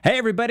Hey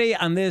everybody,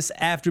 on this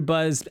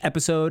AfterBuzz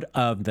episode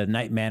of The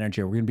Night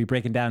Manager, we're going to be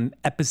breaking down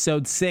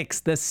episode 6,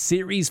 the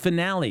series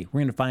finale. We're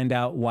going to find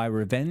out why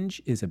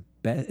revenge is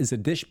a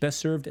dish best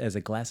served as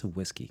a glass of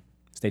whiskey.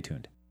 Stay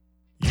tuned.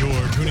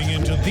 You're tuning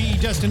into the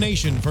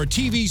destination for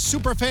TV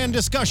superfan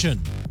discussion,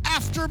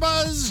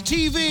 AfterBuzz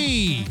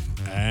TV.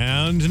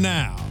 And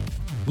now,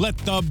 let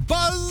the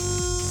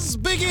buzz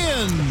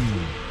begin.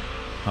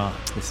 Oh,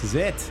 this is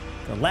it.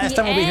 The last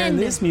time we'll be hearing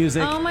this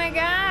music. Oh my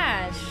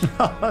gosh.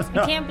 Oh,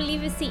 no. I can't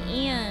believe it's the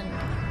end.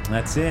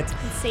 That's it.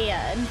 It's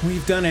sad.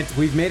 We've done it.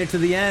 We've made it to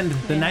the end.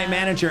 The Night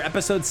Manager,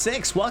 episode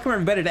 6. Welcome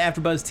everybody to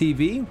AfterBuzz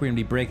TV. We're going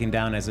to be breaking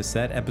down, as I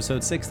said,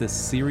 episode 6, the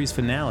series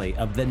finale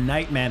of The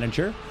Night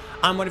Manager.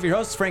 I'm one of your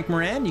hosts, Frank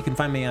Moran. You can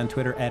find me on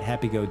Twitter at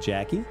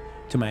HappyGoJackie.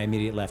 To my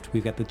immediate left,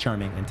 we've got the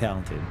charming and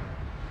talented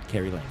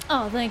Carrie Lane.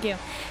 Oh, thank you.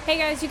 Hey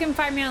guys, you can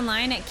find me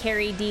online at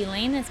Carrie D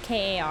Lane. That's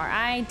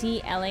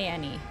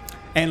Karidlane.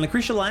 And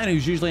Lucretia Lyon,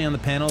 who's usually on the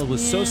panel,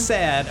 was so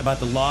sad about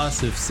the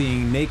loss of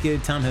seeing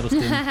naked Tom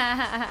Hiddleston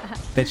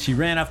that she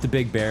ran off to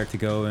Big Bear to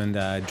go and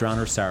drown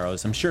her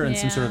sorrows. I'm sure in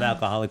some sort of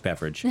alcoholic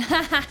beverage.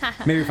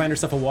 Maybe find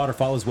herself a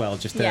waterfall as well,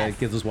 just to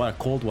get those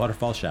cold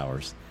waterfall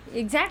showers.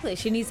 Exactly.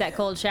 She needs that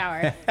cold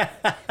shower.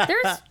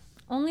 There's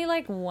only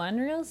like one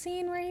real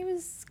scene where he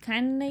was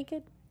kind of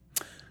naked.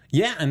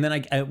 Yeah, and then I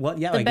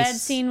The bed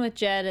scene with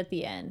Jed at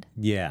the end.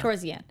 Yeah.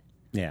 Towards the end.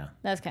 Yeah.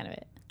 That's kind of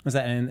it. Was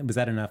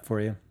that enough for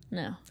you?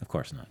 No. Of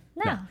course not.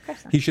 No, of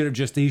course not. He should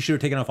have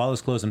taken off all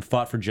his clothes and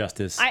fought for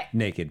justice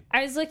naked.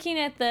 I was looking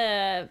at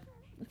the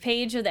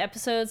page of the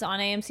episodes on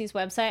AMC's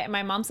website, and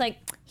my mom's like,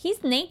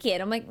 he's naked.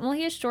 I'm like, well,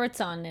 he has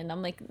shorts on. And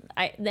I'm like,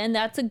 then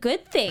that's a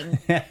good thing.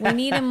 We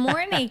need him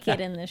more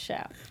naked in this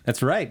show.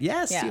 That's right.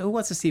 Yes. Yeah. Who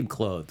wants to see him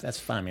clothed? That's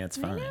fine. I mean, that's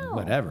fine.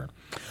 Whatever.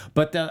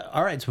 But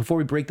all right. So before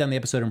we break down the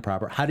episode in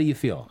proper, how do you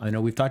feel? I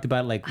know we've talked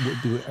about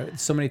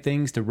so many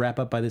things to wrap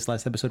up by this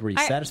last episode. Were you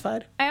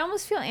satisfied? I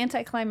almost feel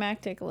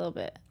anticlimactic a little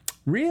bit.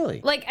 Really?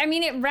 Like, I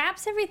mean, it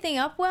wraps everything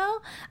up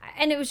well,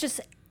 and it was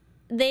just,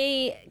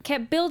 they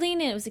kept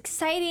building, and it was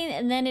exciting,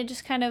 and then it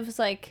just kind of was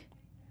like,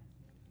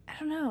 I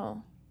don't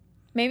know.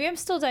 Maybe I'm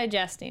still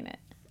digesting it.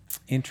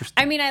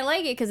 Interesting. I mean, I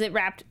like it because it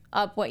wrapped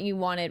up what you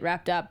wanted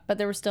wrapped up, but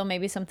there were still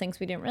maybe some things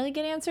we didn't really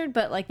get answered,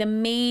 but like the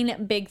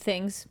main big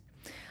things,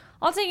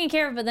 all taken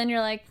care of, but then you're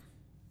like,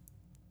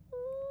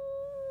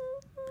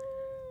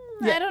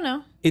 I don't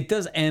know. It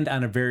does end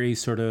on a very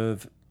sort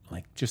of,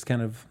 like, just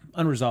kind of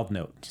unresolved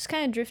note. Just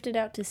kind of drifted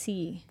out to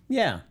sea.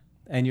 Yeah.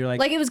 And you're like...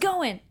 Like it was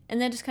going, and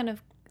then just kind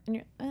of... And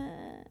you're,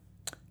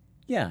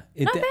 yeah.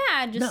 Not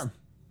bad, just... No.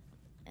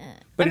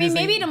 I mean,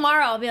 maybe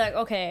tomorrow I'll be like,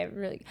 okay,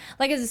 really...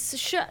 Like, as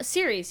a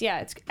series, yeah,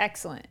 it's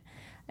excellent.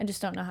 I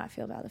just don't know how I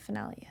feel about the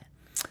finale yet.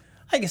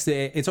 I guess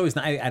it's always...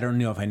 I don't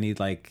know if I need,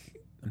 like...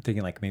 I'm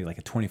thinking like maybe like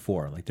a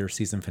 24, like their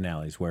season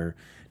finales where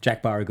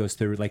Jack Bauer goes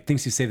through like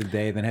things he saved the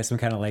day, then has some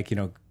kind of like,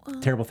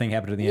 terrible thing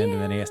happen at the end,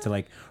 and then he has to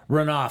like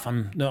run off.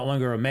 I'm no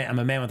longer a man. I'm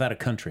a man without a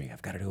country.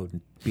 I've got to go and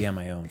be on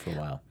my own for a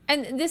while.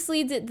 And this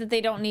leads it that they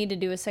don't need to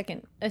do a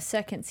second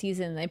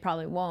season. They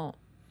probably won't.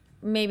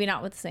 Maybe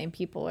not with the same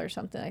people or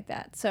something like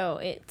that. So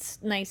it's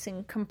nice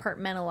and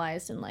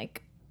compartmentalized and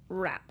like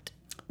wrapped.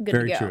 Good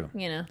Very to go,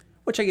 true.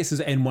 Which I guess is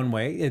in one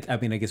way. I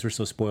mean, I guess we're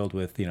so spoiled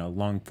with,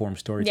 long form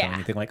storytelling.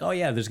 You think like, oh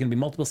yeah, there's going to be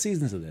multiple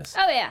seasons of this.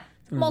 Oh yeah.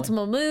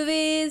 Multiple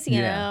movies,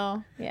 you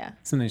know. Yeah.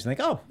 Sometimes you're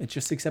like, oh, it's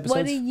just 6 episodes.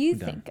 What do you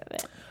think of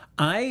it?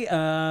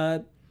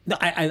 I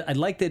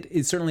liked it.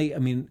 It's certainly, I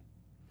mean,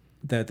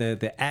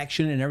 the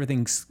action and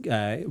everything's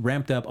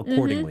ramped up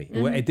accordingly.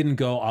 It didn't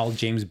go all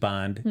James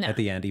Bond at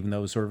the end, even though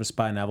it was sort of a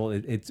spy novel.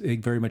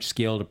 It very much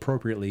scaled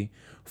appropriately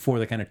for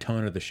the kind of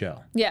tone of the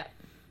show. Yeah.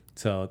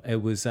 So it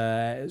was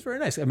very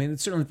nice. I mean,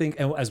 it's certainly think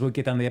as we'll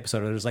get down the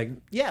episode, it was like,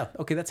 yeah,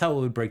 okay, that's how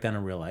it would break down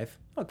in real life.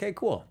 Okay,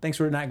 cool. Thanks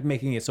for not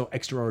making it so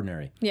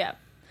extraordinary. Yeah.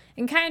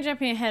 And kind of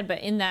jumping ahead, but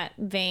in that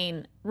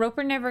vein,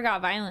 Roper never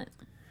got violent.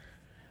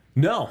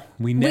 No,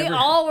 we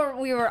never.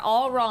 We were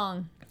all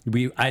wrong.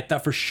 I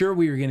thought for sure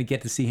we were going to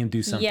get to see him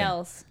do something.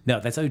 Yells. No,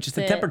 that's just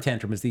a temper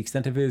tantrum is the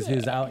extent of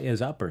his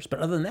outburst. But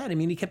other than that, I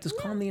mean, he kept us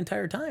calm the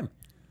entire time.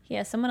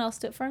 Yeah, someone else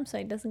do it for him so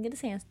he doesn't get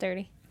his hands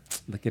dirty.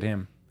 Look at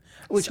him.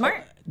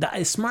 Smart. That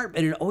is smart,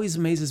 and it always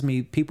amazes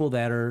me people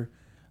that are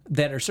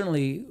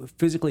certainly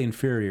physically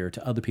inferior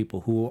to other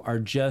people who are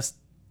just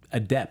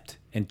adept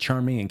and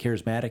charming and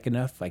charismatic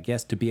enough, I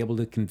guess, to be able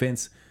to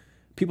convince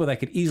people that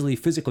could easily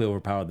physically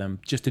overpower them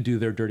just to do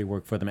their dirty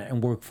work for them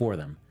and work for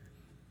them.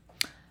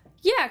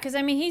 Yeah, because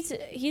I mean,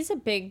 he's a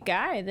big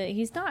guy. That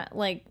he's not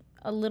like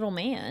a little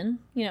man.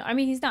 I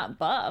mean, he's not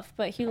buff,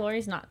 but Hugh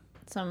Laurie's not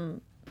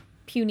some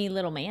puny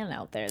little man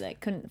out there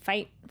that couldn't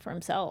fight for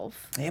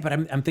himself. Yeah, but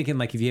I'm thinking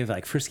like if you have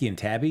like Frisky and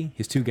Tabby,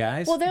 his 2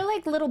 guys. Well, they're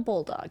like little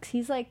bulldogs.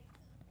 He's like,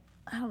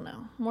 I don't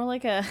know, more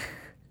like a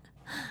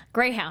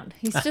greyhound.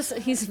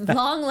 He's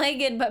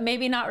long-legged, but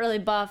maybe not really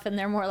buff, and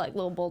they're more like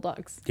little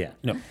bulldogs. Yeah,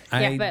 no,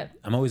 I'm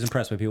always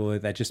impressed by people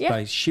that just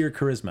by sheer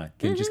charisma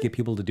can just get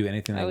people to do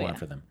anything they want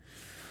for them.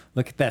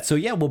 Look at that. So,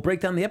 yeah, we'll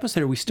break down the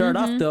episode. We start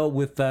off, though,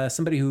 with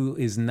somebody who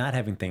is not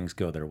having things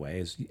go their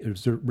way, as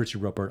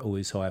Richard Roper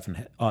always so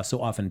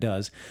often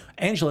does.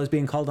 Angela is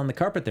being called on the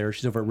carpet there.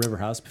 She's over at River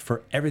House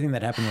for everything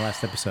that happened in the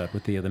last episode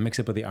with the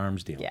mix-up of the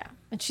arms deal. Yeah.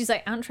 And she's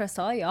like, I don't trust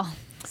all y'all.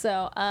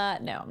 So, no,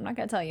 I'm not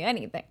going to tell you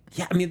anything.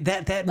 Yeah, I mean,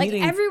 that like,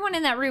 meeting... everyone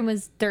in that room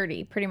was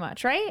dirty, pretty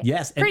much, right?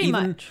 Yes. And pretty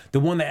even much. the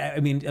one that,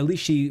 I mean, at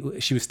least she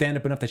was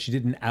stand-up enough that she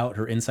didn't out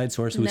her inside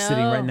source who was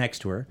sitting right next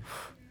to her.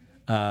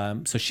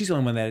 So she's the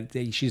only one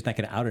that she's not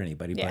going to out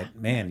anybody. Yeah.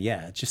 But man,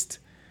 yeah, just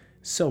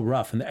so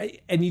rough.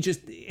 And you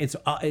just, it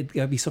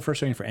gotta be so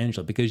frustrating for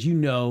Angela because you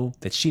know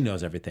that she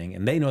knows everything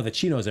and they know that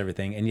she knows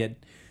everything. And yet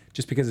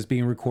just because it's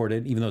being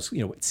recorded, even though it's,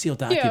 it's sealed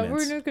documents. Yeah,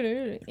 we're not going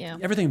to do it. Yeah.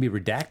 Everything can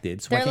be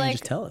redacted. So why can't you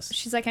just tell us?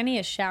 She's like, I need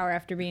a shower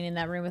after being in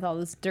that room with all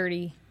those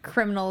dirty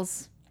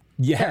criminals.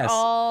 Yes. They're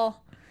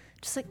all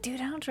just like, dude,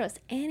 I don't trust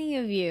any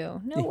of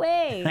you. No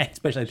way.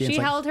 Especially at the end. She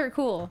held her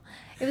cool.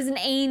 It was an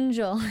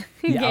angel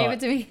who gave it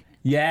to me.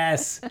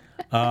 Yes.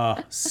 Oh,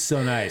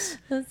 so nice.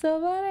 That's so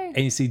funny. And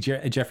you see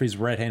Jeffrey's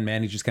right-hand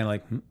man. He's just kind of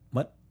like,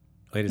 what?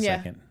 Wait a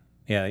second.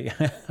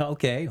 Yeah.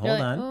 Okay, hold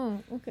on.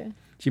 Oh, okay.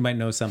 She might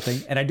know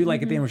something. And I do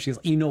like at the end where she's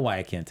like, you know why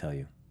I can't tell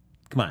you.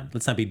 Come on,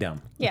 let's not be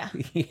dumb. Yeah.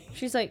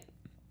 She's like,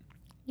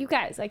 you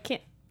guys, I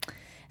can't.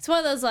 It's one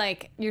of those,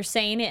 like, you're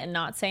saying it and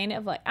not saying it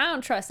of like, I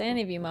don't trust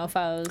any of you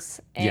mofos.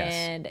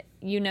 And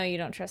you know you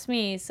don't trust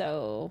me,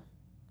 so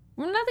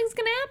nothing's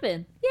going to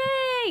happen.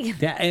 Yay!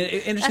 Yeah,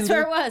 and that's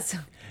where it was.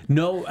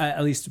 No,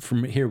 at least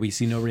from here, we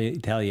see no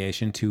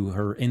retaliation to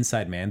her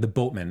inside man, the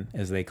boatman,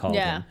 as they called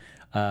him,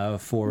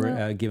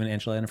 for giving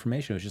Angela that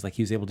information. It was just like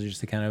he was able to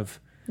just kind of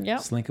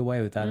slink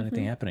away without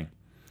anything happening.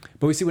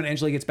 But we see when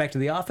Angela gets back to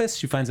the office,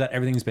 she finds out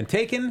everything's been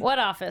taken. What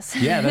office?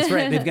 Yeah, that's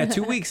right. They've got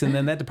 2 weeks, and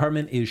then that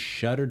department is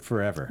shuttered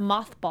forever.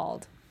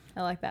 Mothballed.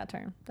 I like that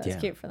term. That's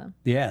cute for them.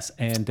 Yes,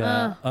 and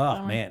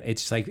man,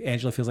 it's just like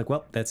Angela feels like,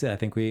 well, that's it. I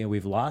think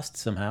we've lost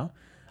somehow.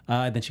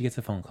 Then she gets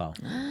a phone call.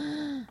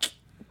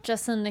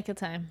 Just in the nick of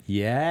time.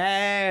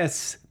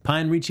 Yes.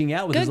 Pine reaching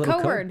out with his little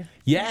code word.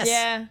 Yes.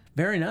 Yeah.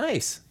 Very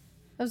nice.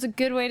 That was a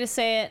good way to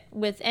say it.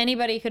 With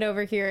anybody could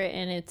overhear it,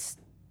 and it's.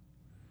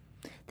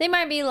 They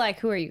might be like,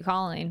 "Who are you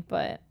calling?"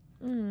 But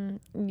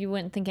you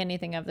wouldn't think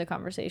anything of the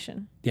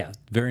conversation. Yeah,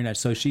 very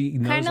nice. So she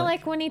knows, kind of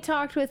like when he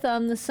talked with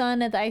the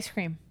son at the ice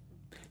cream.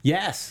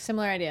 Yes.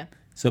 Similar idea.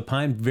 So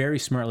Pine very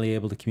smartly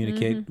able to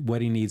communicate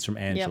what he needs from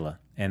Angela,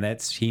 and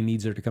he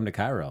needs her to come to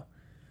Cairo.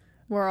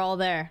 We're all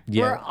there.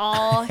 Yeah. We're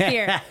all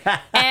here.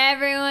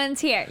 Everyone's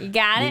here. You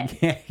got it?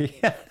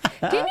 Yeah.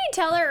 Didn't you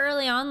tell her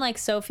early on, like,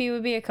 Sophie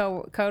would be a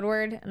code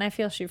word? And I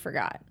feel she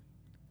forgot.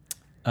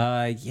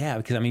 Yeah,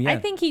 because, I mean, I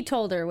think he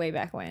told her way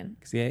back when.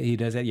 Yeah, he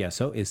does that. Yeah,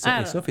 so is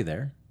Sophie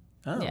there?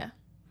 Oh. Yeah.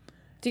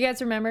 Do you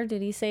guys remember?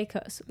 Did he say,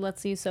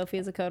 let's use Sophie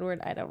as a code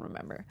word? I don't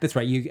remember. That's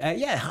right. You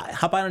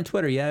hop on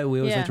Twitter. Yeah, we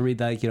always like to read,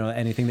 like,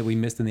 anything that we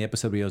missed in the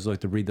episode. We always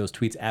like to read those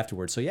tweets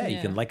afterwards. So, you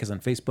can like us on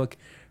Facebook,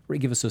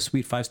 give us those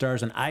sweet 5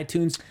 stars on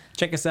iTunes.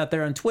 Check us out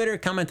there on Twitter.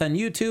 Comment on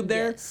YouTube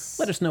there. Yes.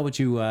 Let us know what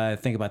you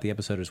think about the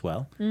episode as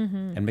well.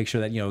 Mm-hmm. And make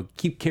sure that,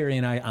 keep Carrie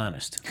and I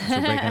honest as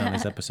we're breaking on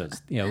these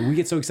episodes. We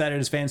get so excited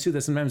as fans, too,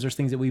 that sometimes there's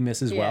things that we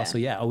miss as well.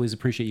 So, always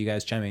appreciate you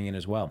guys chiming in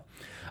as well.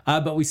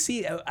 But we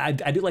see, I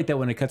do like that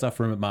when it cuts off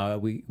from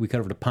we cut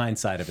over to Pine's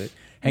side of it,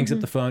 hangs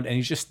up the phone, and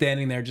he's just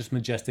standing there just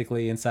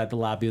majestically inside the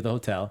lobby of the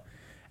hotel.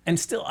 And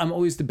still, I'm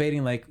always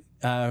debating,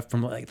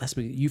 from last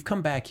week, you've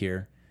come back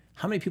here.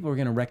 How many people are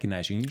going to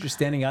recognize you? And you're just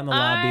standing out in the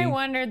lobby. I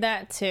wondered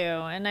that too.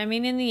 And I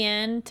mean, in the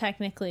end,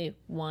 technically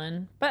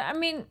one. But I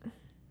mean,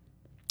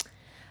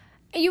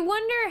 you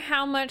wonder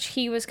how much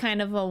he was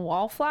kind of a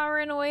wallflower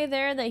in a way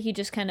there, that he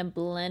just kind of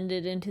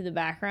blended into the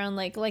background.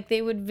 Like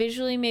they would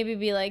visually maybe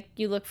be like,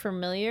 you look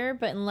familiar,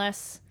 but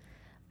unless,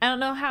 I don't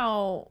know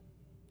how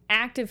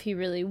active he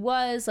really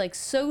was, like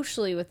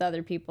socially with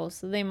other people,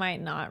 so they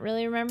might not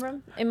really remember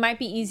him. It might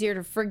be easier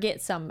to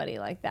forget somebody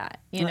like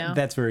that,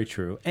 That's very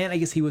true. And I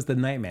guess he was the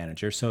night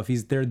manager, so if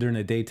he's there during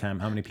the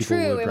daytime, how many people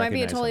would recognize him? True, it might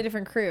be a totally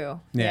different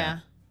crew. Yeah.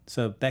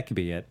 So that could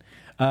be it.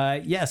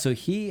 So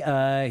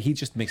he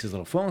just makes his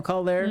little phone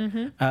call there.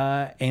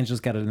 Mm-hmm. Angela's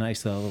got a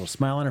nice little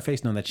smile on her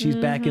face, knowing that she's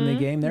back in the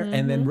game there. Mm-hmm.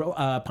 And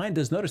then Pine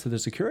does notice that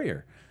there's a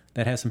courier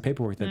that has some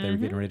paperwork that they're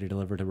getting ready to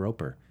deliver to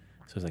Roper.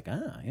 So it's like,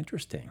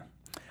 interesting.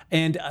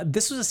 And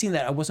this was a scene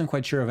that I wasn't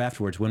quite sure of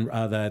afterwards. When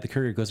the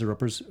courier goes to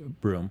Roper's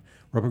room,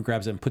 Roper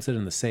grabs it and puts it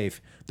in the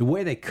safe. The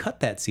way they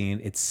cut that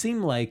scene, it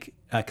seemed like,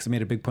 because I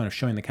made a big point of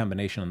showing the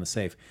combination on the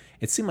safe,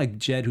 it seemed like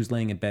Jed, who's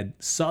laying in bed,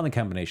 saw the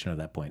combination at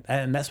that point.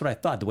 And that's what I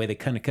thought, the way they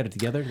kind of cut it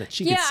together, that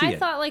she could see it. Yeah, I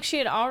thought like she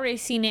had already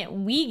seen it.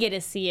 We get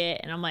to see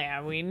it. And I'm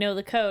like, we know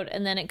the code.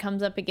 And then it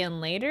comes up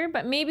again later.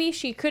 But maybe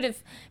she could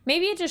have,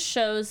 maybe it just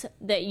shows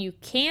that you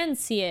can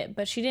see it,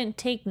 but she didn't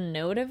take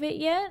note of it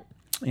yet.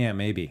 Yeah,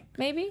 maybe.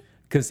 Maybe.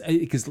 Because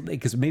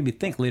it made me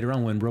think later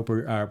on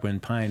when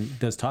Pine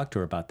does talk to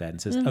her about that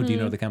and says, "Oh, do you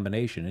know the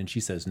combination?" And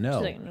she says, "No."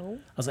 She's like, "No."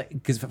 I was like,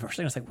 because the first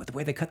thing I was like, well, the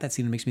way they cut that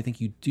scene makes me think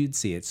you did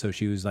see it. So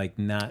she was like,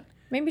 not.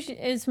 Maybe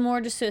it's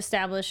more just to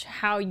establish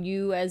how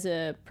you as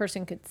a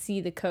person could see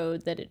the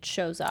code that it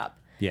shows up.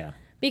 Yeah.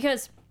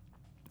 Because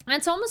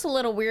it's almost a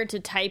little weird to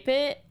type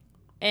it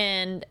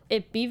and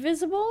it be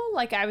visible.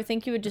 Like, I would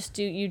think you would just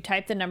you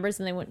type the numbers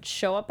and they wouldn't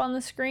show up on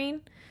the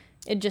screen.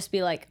 It'd just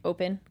be like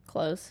open,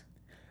 close.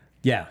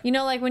 Yeah. You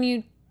know, like when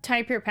you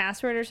type your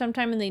password or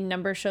sometime and the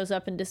number shows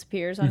up and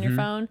disappears on your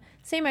phone.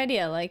 Same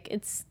idea. Like,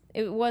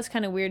 it was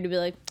kind of weird to be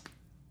like,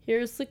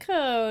 here's the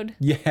code.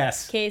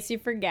 Yes. In case you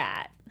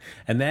forgot.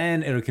 And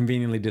then it'll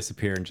conveniently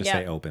disappear and just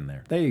say open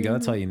there. There you go.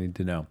 That's all you need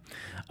to know.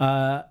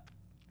 But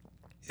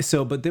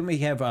then we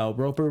have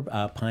Roper,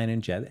 Pine,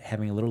 and Jed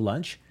having a little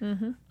lunch.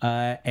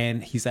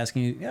 And he's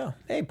asking you,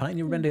 hey, Pine,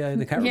 you ever been to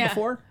the Cairo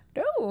before?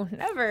 No,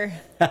 never.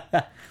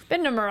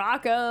 Been to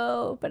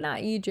Morocco, but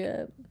not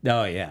Egypt.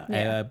 Oh, yeah.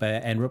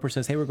 And Roper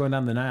says, hey, we're going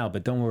down the Nile,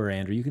 but don't worry,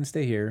 Andrew, you can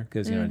stay here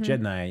because, Jed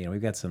and I,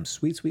 we've got some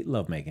sweet, sweet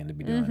lovemaking to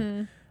be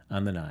doing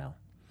on the Nile.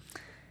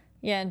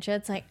 Yeah, and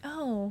Jed's like,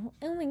 oh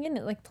my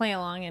goodness, like play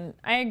along. And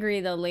I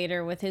agree, though,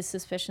 later with his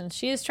suspicions,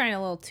 she is trying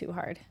a little too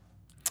hard.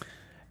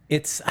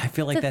 I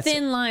feel like that's a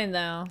thin line,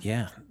 though.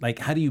 Yeah. Like,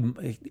 how do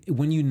you,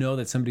 when you know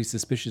that somebody's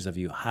suspicious of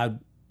you, how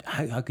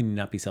can you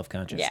not be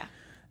self-conscious? Yeah.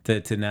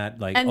 To not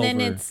like and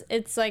then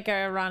it's like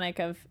ironic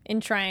of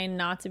in trying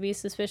not to be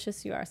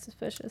suspicious, you are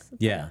suspicious.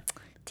 It's yeah.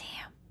 Like,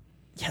 damn.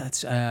 Yeah,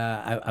 that's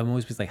I'm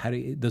always just like, how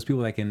do those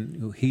people that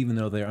who even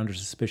though they're under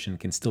suspicion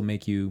can still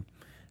make you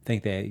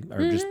think they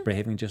are just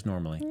behaving just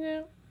normally.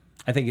 Yeah.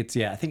 I think it's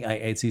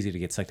it's easy to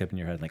get sucked up in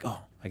your head like,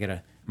 oh,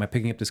 am I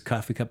picking up this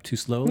coffee cup too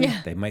slowly?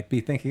 Yeah. They might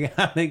be thinking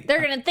they're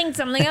gonna think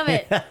something of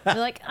it. They're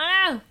like,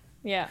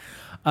 yeah.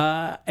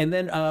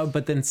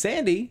 But then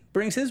Sandy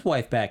brings his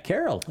wife back,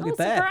 Carol. Look at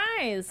that.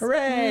 Surprise.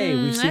 Hooray.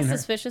 We've seen that's her.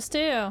 Suspicious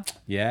too.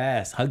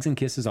 Yes. Hugs and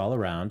kisses all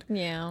around.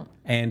 Yeah.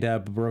 And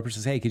Roper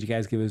says, hey, could you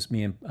guys give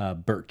me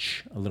and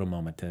Birch a little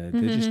moment to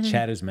just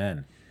chat as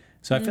men?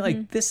 So I feel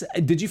like this,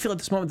 did you feel at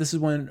this moment, this is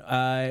when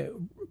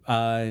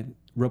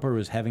Roper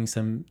was having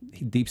some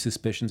deep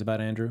suspicions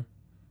about Andrew?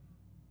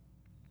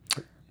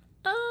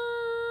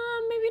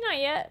 Maybe not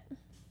yet.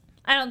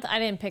 I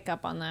didn't pick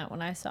up on that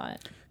when I saw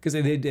it. Because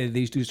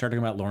these two start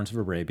talking about Lawrence of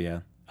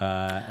Arabia,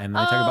 and then they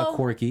talk about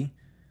Corky.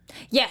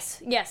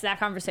 Yes, that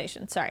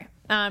conversation. Sorry.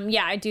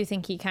 Yeah, I do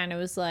think he kind of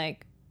was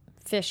like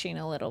fishing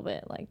a little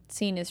bit, like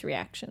seeing his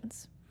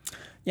reactions.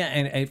 Yeah,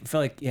 and I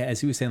feel like, as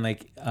he was saying,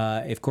 like,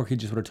 if Corky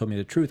just would have told me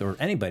the truth, or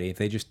anybody, if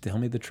they just tell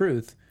me the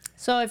truth.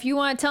 So if you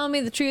want to tell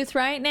me the truth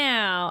right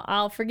now,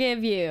 I'll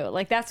forgive you.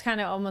 Like, that's kind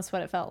of almost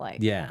what it felt like.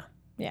 Yeah.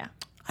 Yeah.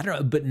 I don't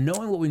know, but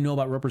knowing what we know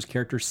about Roper's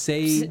character,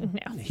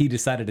 he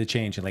decided to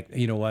change and like,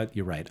 you know what,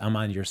 you're right, I'm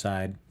on your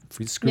side.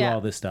 Screw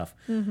all this stuff.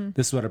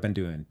 This is what I've been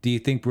doing. Do you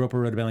think Roper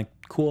would have been like,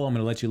 cool, I'm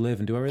going to let you live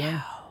and do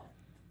everything?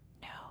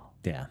 No.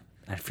 Yeah.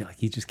 I feel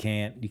like you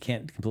can't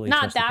completely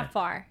Not trust that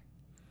far.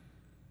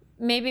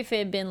 Maybe if it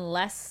had been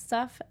less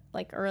stuff,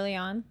 like early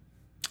on.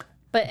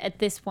 But at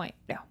this point,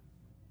 no.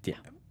 Yeah.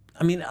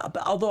 I mean,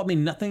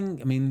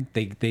 nothing.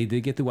 They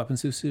did get the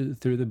weapons through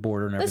the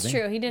border and everything. That's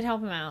true. He did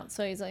help him out.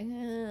 So he's like,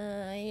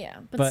 yeah.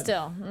 But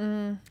still.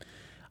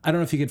 I don't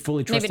know if you could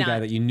fully trust the guy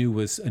that you knew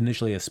was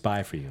initially a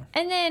spy for you.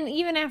 And then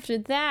even after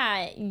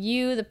that,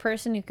 you, the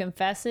person who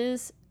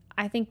confesses,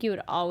 I think you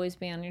would always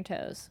be on your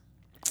toes.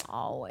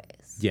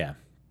 Always. Yeah.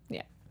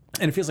 Yeah.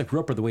 And it feels like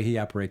Roper, the way he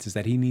operates is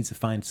that he needs to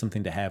find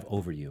something to have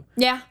over you.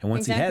 Yeah. And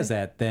once he has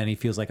that, then he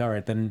feels like, all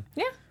right, then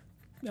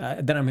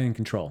then I'm in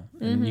control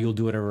and you'll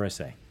do whatever I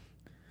say.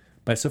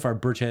 But so far,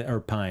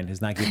 Pine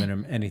has not given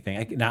him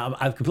anything.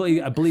 I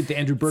believe the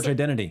Andrew Birch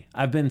identity.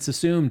 I've been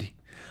assumed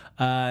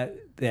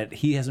that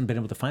he hasn't been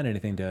able to find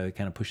anything to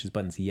kind of push his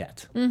buttons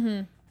yet.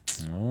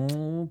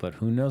 Oh, but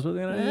who knows what's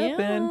going to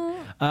happen?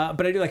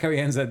 But I do like how he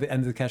ends at the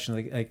end of the question,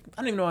 like I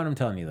don't even know why I'm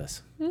telling you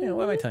this.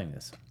 Why am I telling you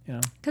this?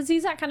 Because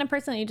he's that kind of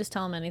person that you just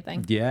tell him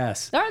anything.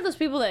 Yes. There are those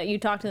people that you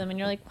talk to them and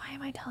you're like, why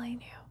am I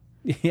telling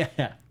you?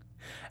 Yeah.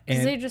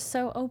 Because they're just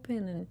so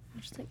open and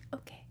you're just like,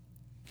 okay.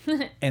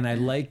 And I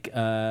like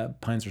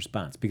Pine's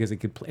response because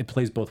it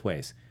plays both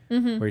ways.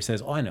 Where he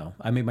says, "Oh, I know.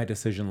 I made my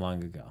decision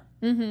long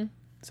ago."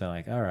 So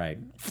like, all right,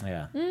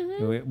 yeah,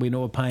 we know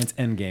what Pine's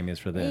end game is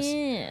for this.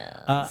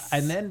 Yes.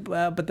 And then,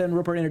 but then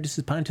Roper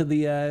introduces Pine to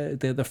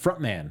the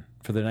front man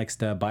for the next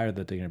buyer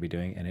that they're going to be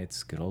doing, and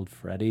it's good old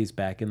Freddy's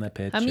back in the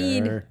picture.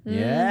 Hamid.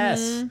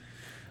 Yes.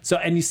 So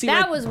and you see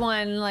that was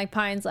one like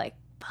Pine's like,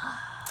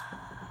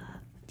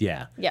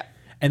 yeah. Yep.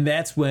 And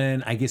that's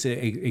when I guess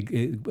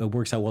it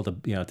works out well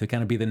to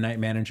kind of be the night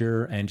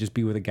manager and just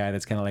be with a guy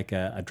that's kind of like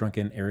a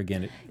drunken,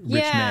 arrogant,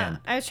 rich man.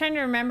 I was trying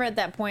to remember at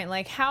that point,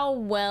 like how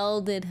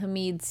well did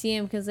Hamid see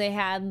him? Because they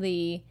had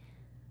the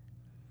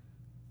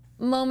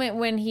moment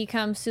when he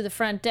comes to the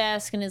front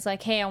desk and is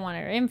like, hey, I want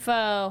her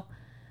info.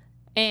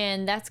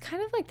 And that's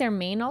kind of like their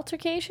main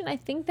altercation. I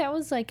think that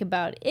was like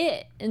about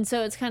it. And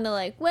so it's kind of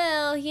like,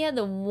 well, he had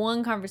the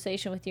one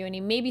conversation with you and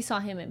he maybe saw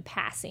him in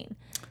passing.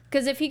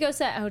 Because if he goes to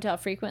that hotel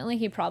frequently,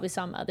 he probably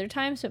saw him other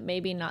times, but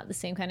maybe not the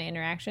same kind of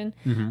interaction.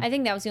 I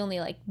think that was the only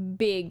like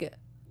big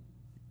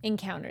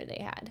encounter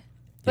they had.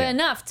 But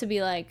enough to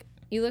be like,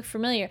 you look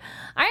familiar.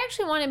 I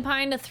actually wanted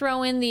Pine to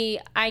throw in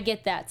the, I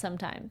get that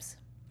sometimes.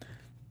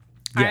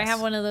 Yes. I have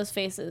one of those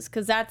faces.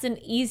 Because that's an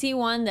easy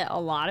one that a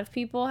lot of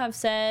people have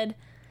said.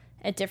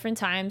 at different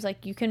times.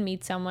 Like you can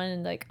meet someone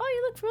and like, oh,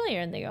 you look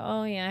familiar. And they go,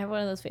 oh yeah, I have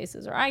one of those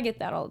faces. Or I get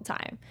that all the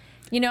time.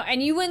 You know,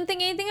 and you wouldn't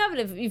think anything of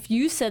it. If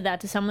you said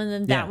that to someone,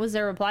 then that was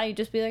their reply. You'd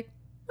just be like,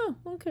 oh,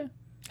 okay.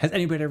 Has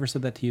anybody ever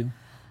said that to you?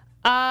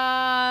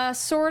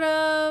 Sort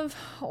of.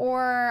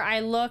 Or I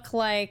look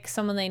like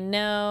someone they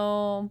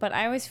know. But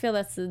I always feel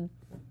it's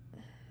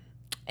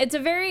a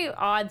very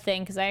odd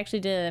thing because I actually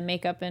did a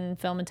makeup and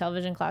film and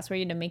television class where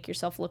you had to make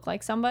yourself look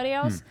like somebody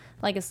else,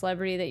 like a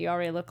celebrity that you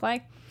already look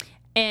like.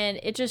 And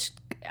it just,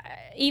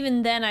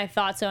 even then I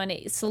thought so, and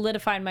it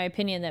solidified my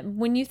opinion that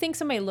when you think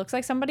somebody looks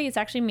like somebody, it's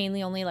actually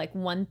mainly only like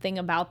one thing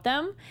about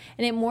them,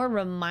 and it more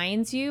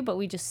reminds you, but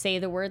we just say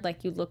the word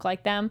like you look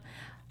like them.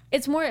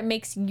 It's more it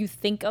makes you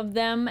think of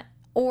them,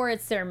 or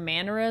it's their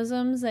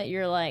mannerisms that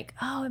you're like,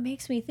 oh, it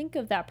makes me think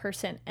of that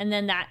person. And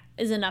then that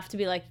is enough to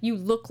be like, you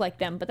look like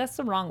them, but that's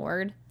the wrong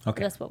word.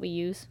 Okay. That's what we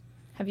use.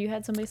 Have you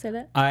had somebody say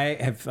that? I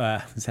have,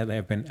 sadly,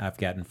 I've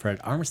gotten Fred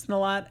Armisen a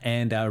lot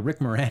and Rick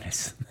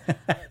Moranis.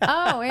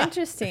 Oh,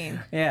 interesting.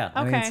 Yeah.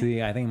 Okay.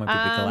 I think it might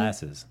be the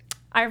glasses.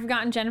 I've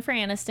gotten Jennifer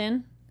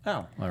Aniston.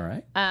 Oh, all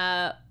right.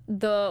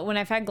 When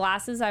I've had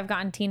glasses, I've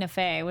gotten Tina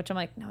Fey, which I'm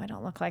like, no, I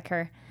don't look like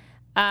her.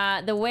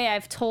 The way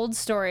I've told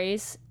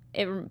stories,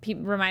 it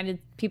reminded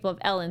people of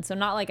Ellen. So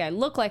not like I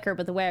look like her,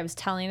 but the way I was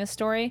telling a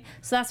story.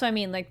 So that's what I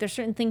mean. Like there's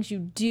certain things you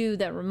do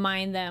that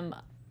remind them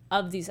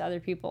of these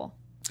other people.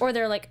 Or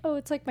they're like, oh,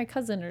 it's like my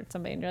cousin or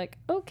somebody. And you're like,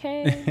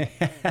 okay.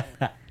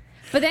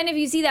 But then if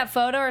you see that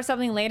photo or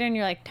something later and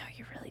you're like, no,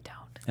 you really don't.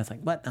 It's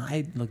like, what? No,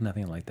 I look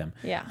nothing like them.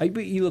 Yeah.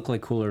 But you look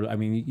like cooler. I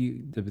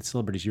mean, the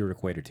celebrities you're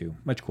equator to,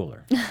 much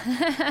cooler.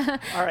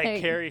 All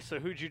right, Carrie, so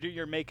who'd you do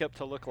your makeup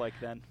to look like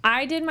then?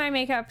 I did my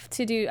makeup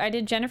I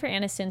did Jennifer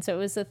Aniston, so it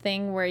was a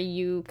thing where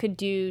you could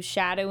do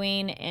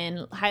shadowing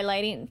and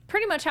highlighting,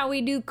 pretty much how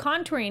we do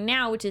contouring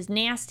now, which is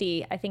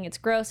nasty. I think it's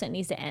gross. It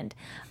needs to end.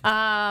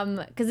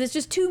 Because it's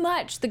just too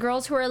much. The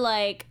girls who are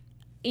like,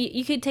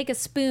 you could take a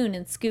spoon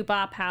and scoop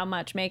up how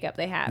much makeup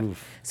they have.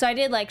 Oof. So I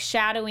did like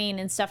shadowing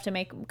and stuff to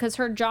make, because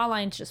her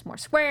jawline's just more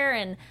square,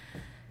 and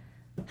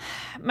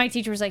my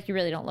teacher was like, you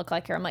really don't look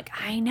like her. I'm like,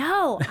 I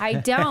know, I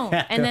don't.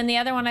 And then the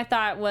other one I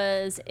thought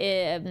was,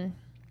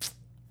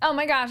 oh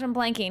my gosh, I'm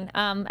blanking.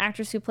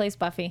 Actress who plays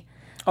Buffy.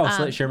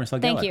 Oh, Sherman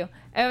Slugella. Thank you.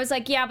 I was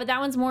like, yeah, but that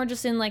one's more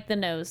just in like the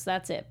nose.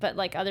 That's it. But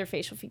like other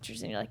facial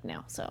features, and you're like,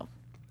 no.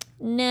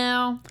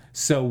 No.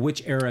 So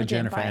which era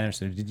Jennifer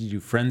Aniston? Did you do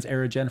Friends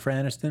era Jennifer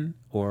Aniston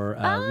or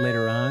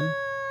later on?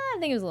 I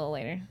think it was a little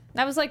later.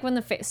 That was like when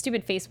the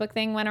stupid Facebook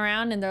thing went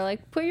around and they're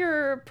like, put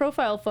your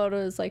profile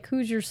photos, like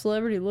who's your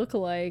celebrity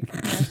lookalike?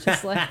 And I was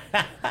just like,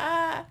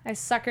 I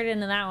suckered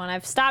into that one.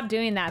 I've stopped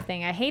doing that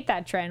thing. I hate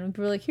that trend. When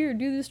people are like, here,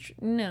 do this.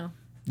 No.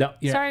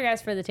 Sorry,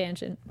 guys, for the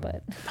tangent,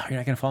 but you're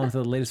not going to fall into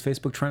the latest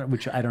Facebook trend,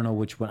 which I don't know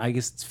which one. I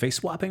guess it's face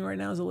swapping right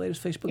now is the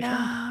latest Facebook trend.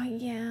 Oh,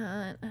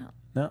 yeah.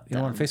 No, you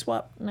don't want to face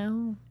swap?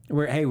 No.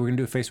 We're going to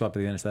do a face swap at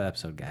the end of that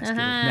episode, guys.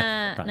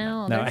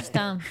 No, they're just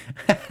dumb.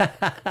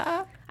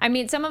 I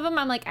mean, some of them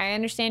I'm like, I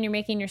understand you're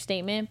making your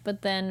statement,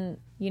 but then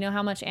you know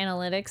how much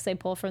analytics they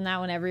pull from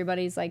that when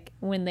everybody's like,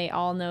 when they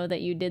all know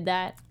that you did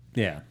that.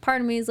 Yeah.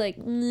 Part of me is like,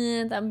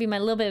 that would be my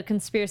little bit of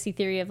conspiracy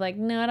theory of like,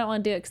 no, I don't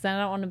want to do it because then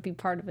I don't want to be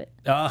part of it.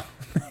 Oh.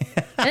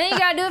 And then you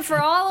got to do it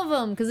for all of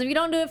them, because if you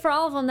don't do it for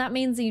all of them, that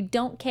means you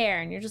don't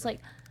care. And you're just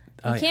like,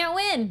 you can't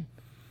win.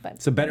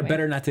 But so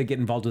better not to get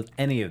involved with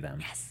any of them.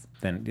 Yes.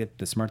 Then get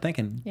the smart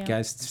thinking. Yeah.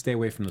 Guys, stay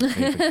away from those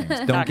favorite things.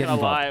 Don't not get gonna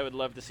involved. Lie, I would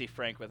love to see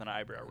Frank with an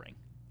eyebrow ring.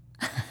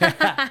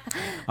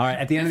 All right,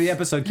 at the end of the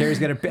episode, Carrie's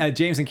gonna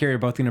James and Carrie are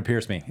both gonna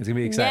pierce me. It's gonna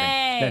be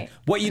exciting.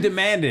 What you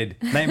demanded,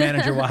 Night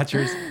Manager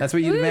watchers. That's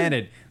what you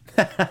demanded.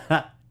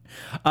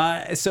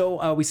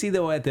 So we see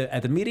though at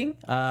the meeting,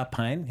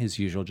 Pine, his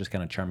usual, just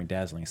kind of charming,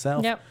 dazzling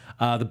self. Yep.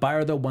 The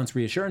buyer though wants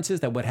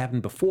reassurances that what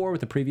happened before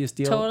with the previous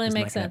deal totally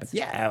makes sense.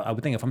 Yeah, I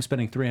would think if I'm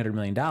spending $300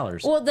 million.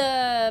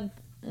 Well,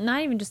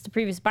 not even just the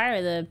previous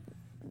buyer, the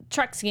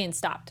truck's getting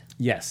stopped.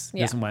 Yes,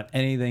 doesn't want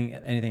anything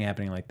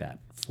happening like that.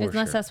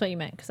 Unless that's what you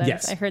meant, because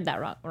I heard that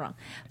wrong.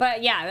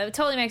 But yeah, it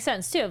totally makes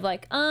sense too. Of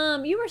like,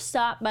 you were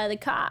stopped by the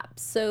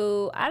cops,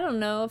 so I don't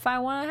know if I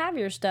want to have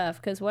your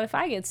stuff, because what if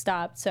I get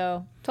stopped?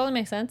 So totally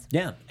makes sense.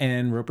 Yeah,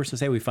 and Roper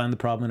says, hey, we found the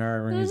problem in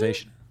our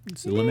organization. Mm-hmm.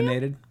 It's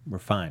eliminated. We're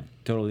fine.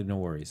 Totally no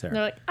worries there.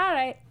 They're like, all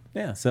right.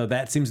 Yeah, so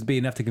that seems to be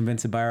enough to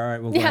convince the buyer, all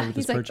right, we'll go ahead with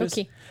this purchase.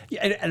 Okay.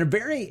 Yeah, and a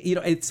very,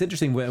 it's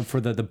interesting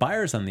for the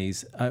buyers on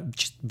these,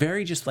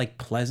 just like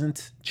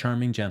pleasant,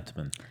 charming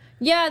gentlemen.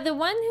 Yeah, the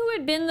one who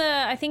had been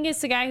I think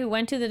it's the guy who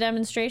went to the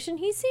demonstration,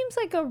 he seems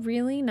like a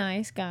really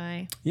nice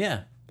guy.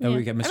 Yeah.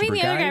 We got Mr. I mean,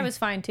 the other guy was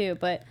fine too,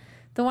 but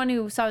the one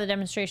who saw the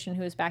demonstration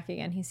who was back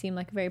again, he seemed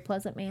like a very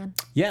pleasant man.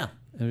 Yeah.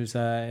 It was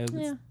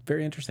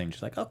very interesting.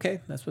 Just like,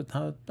 okay, that's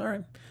all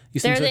right.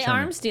 They're the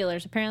arms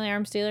dealers. Apparently,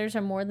 arms dealers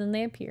are more than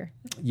they appear.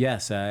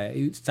 Yes.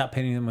 Stop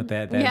painting them with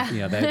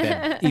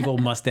that evil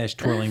mustache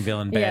twirling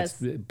villain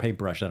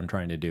paintbrush that I'm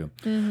trying to do.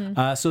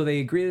 Mm-hmm. So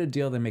they agree to a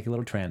deal. They make a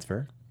little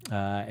transfer.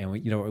 And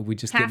we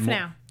just half get more,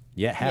 now.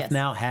 Yeah, half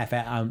now, half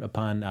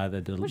upon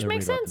the delivery. Which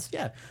makes sense.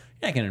 Yeah,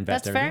 I can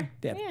invest That's everything.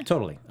 fair. Yeah, Yeah.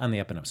 totally on the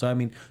up and up. So I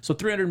mean, so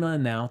 $300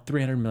 million now,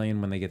 $300 million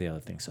when they get the other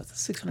thing. So it's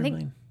 $600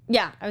 million.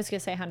 Yeah, I was gonna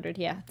say 100.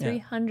 Yeah,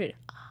 300.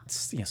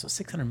 So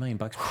 $600 million.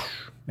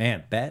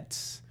 Man,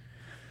 that's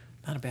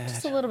not a bad.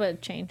 Just a little bit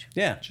of change.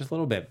 Yeah, just a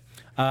little bit.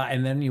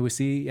 And then you would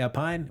see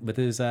Pine with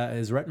his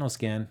retinal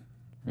scan.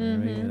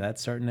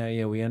 That's starting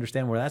to, we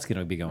understand where that's going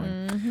to be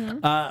going.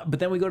 But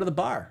then we go to the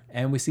bar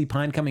and we see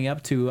Pine coming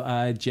up to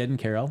Jed and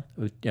Carol.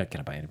 Can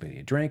I buy anybody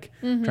a drink?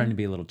 Trying to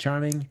be a little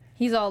charming.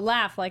 He's all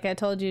laugh like I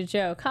told you a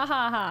joke. Ha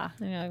ha ha.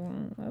 And you're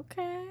like,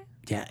 okay.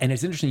 Yeah, and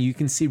it's interesting. You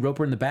can see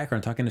Roper in the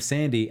background talking to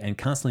Sandy, and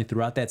constantly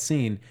throughout that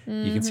scene,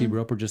 you can see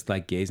Roper just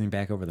like gazing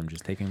back over them,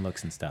 just taking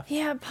looks and stuff.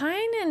 Yeah,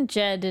 Pine and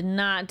Jed did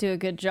not do a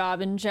good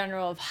job in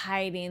general of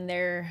hiding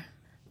their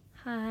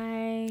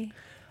hi.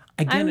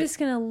 I'm just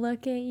gonna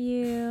look at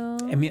you.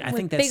 I mean, I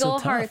think that's big so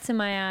old tough. hearts in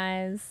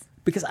my eyes.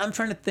 Because I'm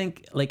trying to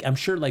think, like, I'm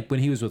sure, like, when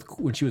she was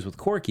with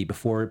Corky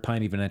before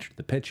Pine even entered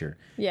the picture,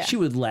 she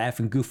would laugh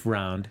and goof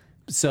around.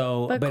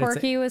 So, but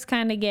Corky was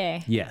kind of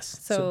gay. Yes.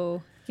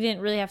 So you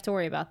didn't really have to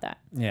worry about that.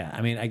 Yeah,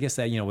 I mean, I guess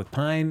that, with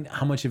Pine,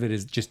 how much of it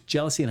is just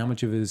jealousy and how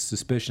much of it is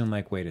suspicion?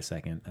 Like, wait a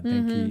second, I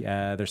think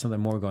there's something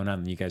more going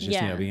on than you guys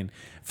just, being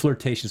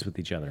flirtatious with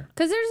each other.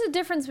 Because there's a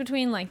difference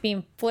between, like,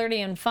 being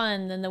flirty and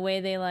fun than the way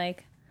they,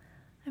 like,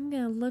 I'm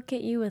going to look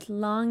at you with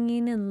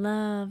longing and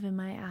love in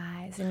my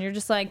eyes. And you're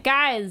just like,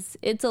 guys,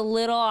 it's a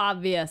little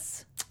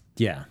obvious.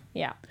 Yeah.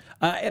 Yeah.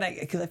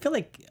 Because I feel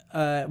like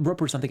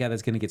Roper's not the guy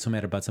that's going to get so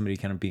mad about somebody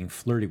kind of being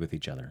flirty with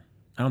each other.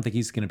 I don't think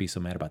he's going to be so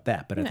mad about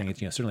that, but I think it's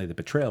certainly the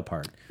betrayal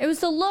part. It was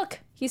the look.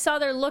 He saw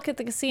their look at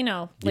the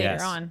casino later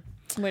Yes. on,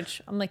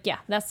 which I'm like, yeah,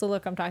 that's the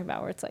look I'm talking about,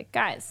 where it's like,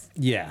 guys,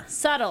 Yeah.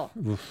 subtle.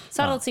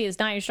 Subtlety is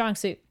not your strong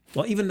suit.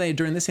 Well, even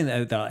during this scene,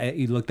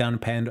 you look down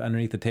and pan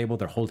underneath the table,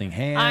 they're holding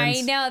hands. I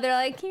know. They're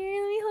like, here,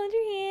 let me hold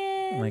your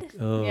hand. I'm like,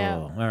 oh, Yeah.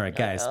 all right,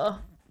 guys,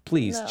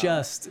 please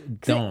just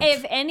don't.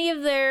 If any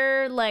of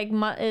their, like,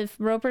 if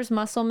Roper's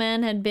muscle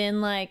men had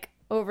been, like,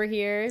 over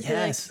here,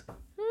 Yes.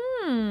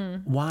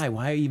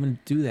 Why even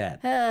do that?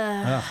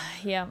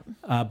 yeah.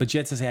 But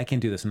Jed says, hey, I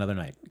can't do this another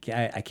night.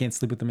 I can't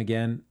sleep with them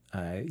again.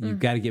 You've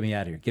got to get me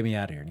out of here. Get me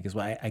out of here. And he goes,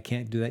 well, I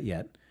can't do that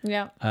yet.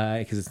 Yeah.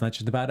 Because it's not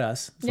just about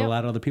us. It's a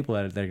lot of other people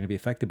that are going to be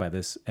affected by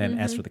this. And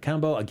as for the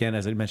combo, again,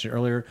 as I mentioned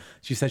earlier,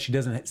 she said she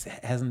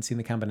hasn't seen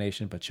the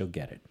combination, but she'll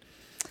get it.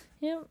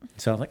 Yep.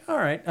 So I was like, all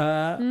right.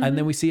 And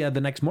then we see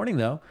the next morning,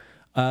 though,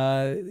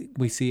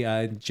 we see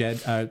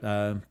Jed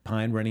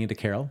Pine running into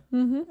Carol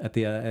at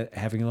the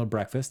having a little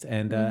breakfast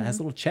and has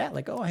a little chat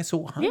like, oh, so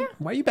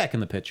why are you back in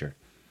the picture?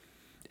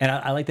 And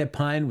I like that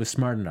Pine was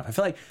smart enough. I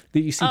feel like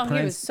that you see Pine.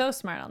 He was so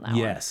smart on that one.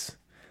 Yes.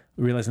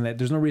 Realizing that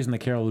there's no reason that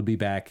Carol would be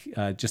back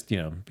just,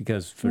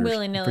 because for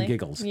Willy-nilly.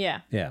 giggles.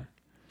 Yeah. Yeah.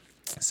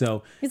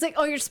 So he's like,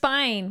 oh, you're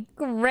spying.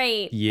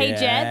 Great. Yes.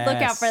 Hey, Jed, look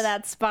out for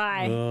that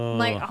spy. Oh. I'm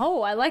like,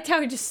 oh, I liked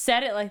how he just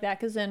said it like that,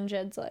 because then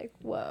Jed's like,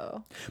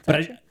 whoa. But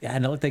I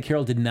like that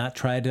Carol did not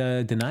try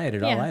to deny it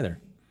at all either.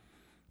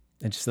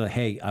 And just like,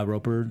 hey,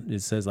 Roper,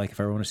 it says, like, if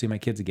I ever want to see my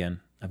kids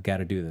again, I've got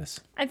to do this.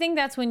 I think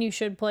that's when you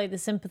should play the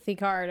sympathy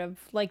card of,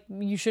 like,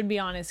 you should be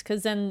honest,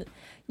 because then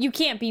you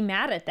can't be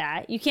mad at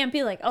that. You can't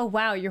be like, oh,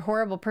 wow, you're a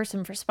horrible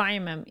person for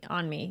spying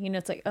on me.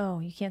 It's like, oh,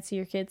 you can't see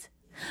your kids?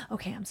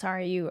 Okay, I'm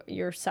sorry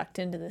you're sucked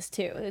into this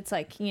too. It's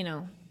like, you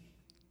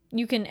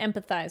can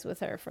empathize with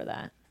her for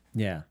that.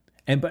 Yeah.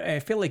 But I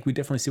feel like we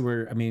definitely see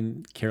where,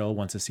 Carol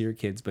wants to see her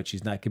kids, but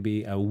she's not going to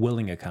be a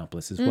willing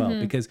accomplice as well.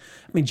 Because,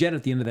 Jed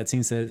at the end of that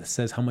scene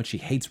says how much she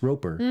hates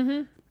Roper.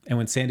 And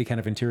when Sandy kind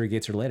of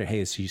interrogates her later, hey,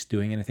 is she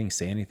doing anything,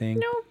 say anything?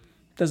 Nope.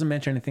 Doesn't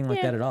mention anything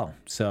like that at all.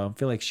 So I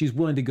feel like she's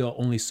willing to go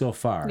only so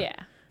far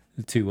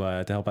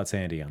to help out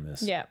Sandy on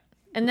this. Yeah.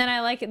 And then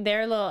I like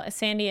their little,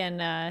 Sandy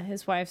and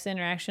his wife's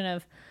interaction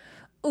of,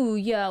 oh,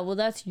 yeah, well,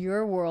 that's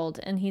your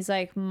world. And he's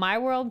like, my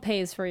world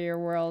pays for your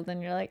world.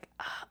 And you're like,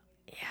 oh,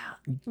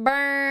 yeah.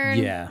 Burn.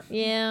 Yeah.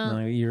 Yeah.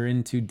 No, you're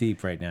in too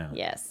deep right now.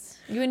 Yes.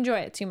 You enjoy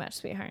it too much,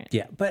 sweetheart.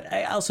 Yeah, but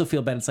I also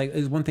feel bad. It's like,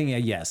 one thing,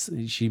 yes,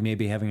 she may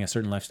be having a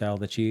certain lifestyle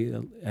that she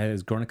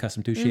has grown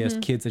accustomed to. She has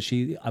kids that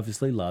she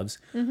obviously loves.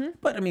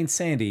 But,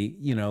 Sandy,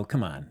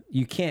 come on.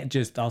 You can't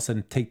just all of a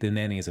sudden take the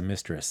nanny as a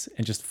mistress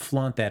and just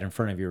flaunt that in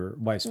front of your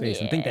wife's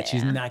face and think that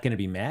she's not going to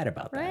be mad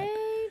about that.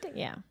 Right?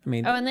 Yeah. Oh,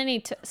 and then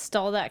he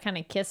stole that kind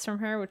of kiss from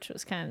her, which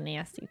was kind of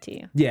nasty, too.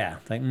 Yeah.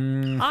 Like,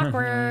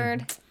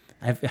 Awkward.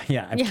 I've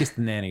kissed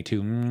the nanny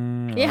too.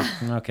 Yeah.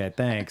 Okay,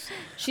 thanks.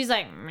 She's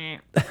like, meh.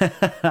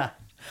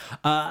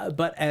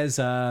 But as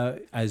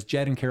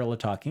Jed and Carol are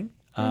talking,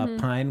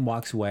 Pine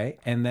walks away,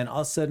 and then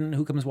all of a sudden,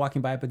 who comes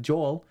walking by but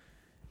Joel?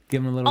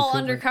 Give him a little all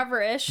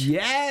undercover-ish.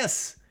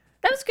 Yes.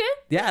 That was good.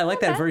 Yeah, I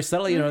like that. Very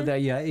subtle.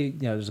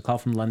 There's a call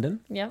from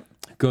London. Yep.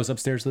 Goes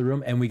upstairs to the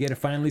room, and we get to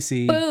finally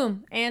see.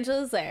 Boom!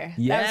 Angela's there.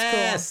 Yes,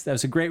 that was cool. That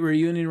was a great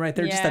reunion right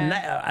there. Yeah.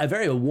 Just a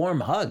very warm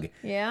hug.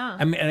 Yeah.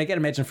 And I got to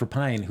imagine for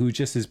Pine, who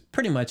just is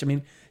pretty much.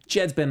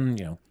 Jed's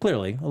been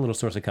clearly a little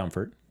source of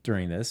comfort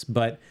during this,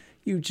 but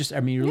you're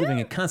living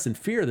in constant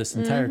fear this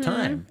entire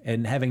time,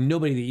 and having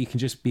nobody that you can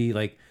just be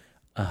like.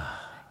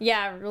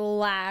 Yeah,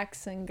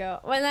 relax and go.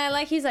 And I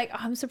like, he's like, oh,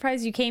 I'm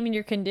surprised you came in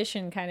your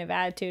condition kind of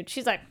attitude.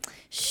 She's like,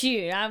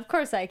 shoot, of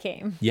course I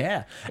came.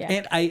 Yeah.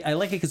 And I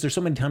like it because there's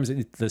so many times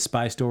in the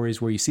spy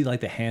stories where you see like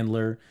the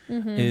handler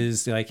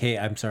is like, hey,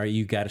 I'm sorry,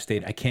 you got to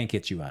stay. I can't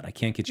get you out. I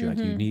can't get you out.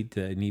 You need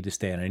to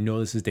stay. And I know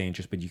this is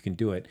dangerous, but you can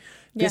do it.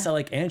 Yes, I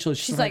like Angela.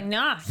 She's like,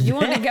 nah, you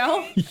want to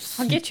go?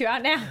 I'll get you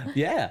out now.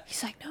 Yeah.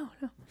 He's like, no.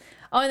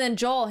 Oh, and then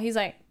Joel, he's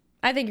like,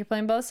 I think you're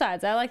playing both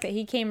sides. I like that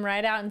he came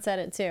right out and said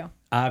it too.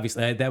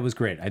 Obviously, that was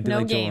great. I did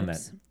like Joel on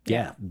that.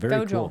 Yeah, very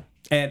cool. Joel.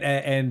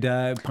 And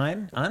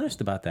Pine,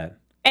 honest about that.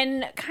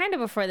 And kind of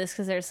before this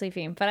because they were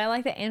sleeping, but I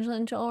like that Angela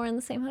and Joel were in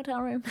the same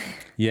hotel room.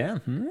 Yeah.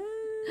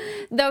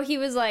 Though he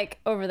was like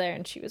over there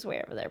and she was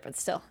way over there, but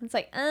still, it's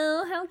like,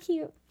 oh, how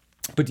cute.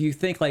 But do you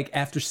think, like,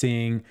 after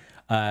seeing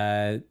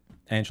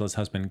Angela's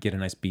husband get a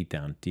nice beat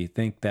down, do you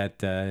think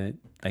that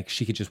like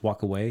she could just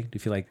walk away? Do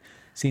you feel like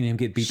seeing him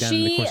get beat down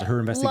in the course of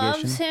her investigation?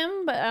 She loves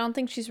him, but I don't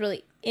think she's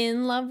really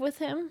in love with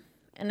him.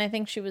 And I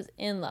think she was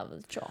in love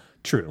with Joel.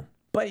 True.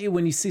 But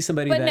when you see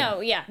somebody But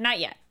no, yeah, not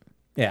yet.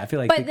 Yeah, I feel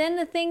like... But then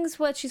the thing's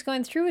what she's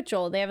going through with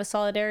Joel. They have a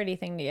solidarity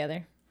thing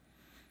together.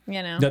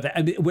 You know? No,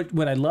 I mean,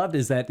 what I loved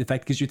is that, in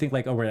fact, because you think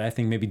like, oh, right, I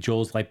think maybe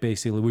Joel's like,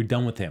 basically, we're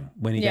done with him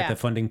when he got the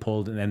funding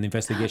pulled and then the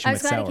investigation I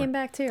went was glad sour. he came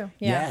back too.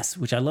 Yeah. Yes,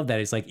 which I love that.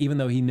 It's like, even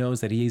though he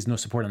knows that he has no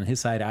support on his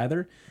side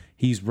either,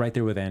 he's right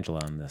there with Angela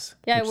on this.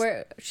 Yeah,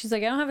 where she's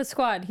like, I don't have a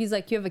squad. He's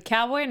like, you have a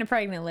cowboy and a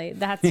pregnant lady.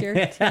 That's your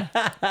team.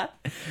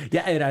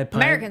 Yeah, and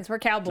Americans, we're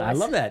cowboys. I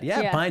love that.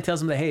 Yeah, Pine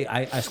tells him that, hey,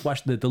 I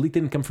squashed the leak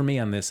didn't come from me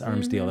on this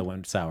arms deal that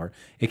went sour.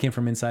 It came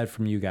from inside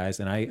from you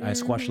guys, and I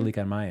squashed the leak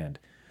on my end.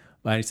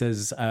 But he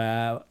says,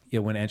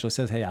 when Angela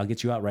says, hey, I'll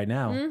get you out right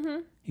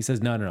now, he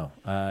says, no.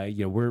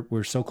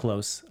 We're so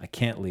close. I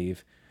can't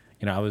leave.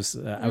 I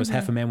was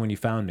half a man when you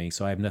found me,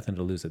 so I have nothing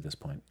to lose at this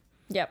point.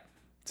 Yep.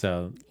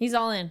 So he's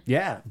all in.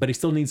 Yeah, but he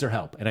still needs her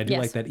help, and I do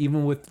like that.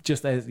 Even with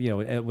just as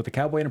with a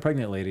cowboy and a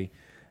pregnant lady,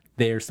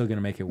 they are still going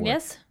to make it work.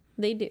 Yes,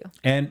 they do.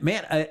 And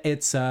man,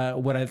 it's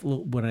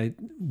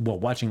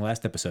watching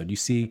last episode, you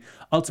see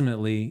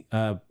ultimately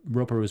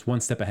Roper was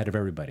one step ahead of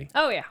everybody.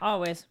 Oh yeah,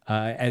 always.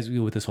 As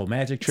with this whole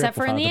magic trip, except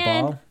for in the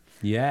end. Ball.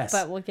 Yes.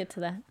 But we'll get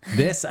to that.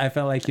 This, I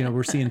felt like,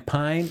 we're seeing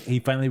Pine. He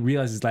finally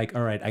realizes, like,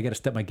 all right, I got to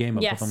step my game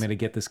up if I'm going to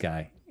get this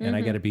guy, and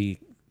I got to be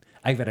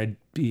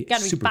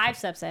super 5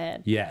 steps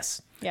ahead.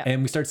 Yes. Yeah.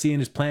 And we start seeing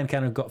his plan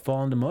kind of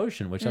fall into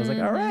motion, which I was like,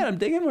 all right, I'm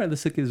digging where the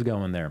sick is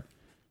going there.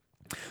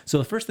 So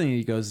the first thing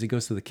he goes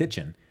to the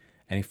kitchen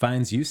and he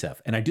finds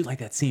Yusef. And I do like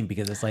that scene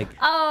because it's like,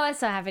 oh, I'm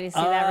so happy to see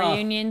that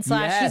reunion.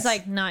 She's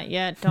like, not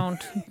yet. Don't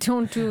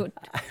do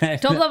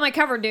it. Don't blow my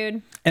cover,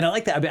 dude. And I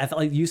like that. I thought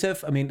like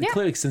Yusef,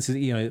 clearly since,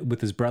 with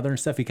his brother and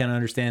stuff, he kind of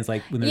understands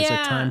like when there's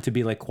a time to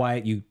be like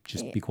quiet, you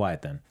just be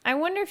quiet then. I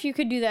wonder if you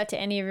could do that to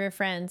any of your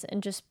friends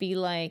and just be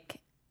like,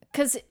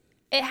 because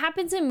it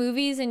happens in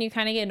movies and you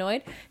kind of get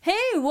annoyed. Hey,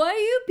 why are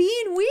you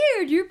being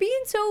weird? You're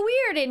being so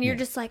weird. And you're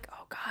just like,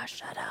 oh gosh,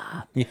 shut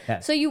up. Yeah.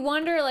 So you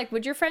wonder, like,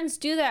 would your friends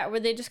do that? Or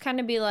would they just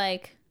kind of be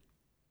like,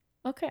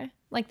 okay.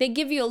 Like they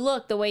give you a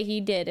look the way he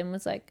did and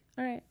was like,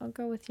 all right, I'll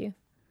go with you.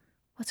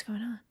 What's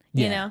going on?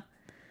 Yeah. You know?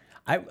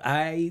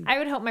 I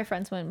would hope my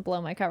friends wouldn't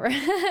blow my cover.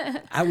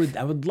 I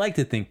would like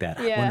to think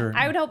that. Yeah.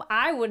 I would hope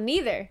I wouldn't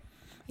either.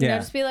 You know,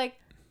 just be like,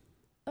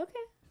 okay,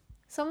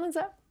 someone's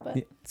up, but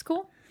it's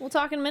cool. We'll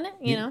talk in a minute,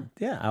 you know?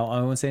 Yeah, I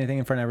won't say anything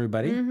in front of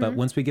everybody, but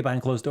once we get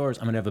behind closed doors,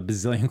 I'm going to have a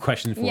bazillion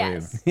questions for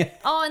you.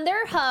 Oh, and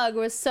their hug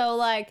was so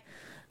like,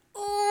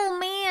 oh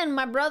man,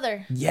 my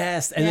brother.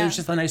 Yes, and it was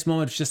just a nice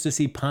moment just to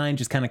see Pine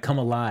just kind of come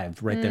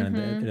alive right there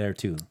and there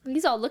too.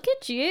 He's all, look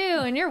at you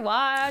and your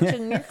watch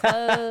and your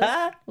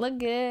clothes. Look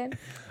good.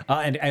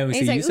 And I always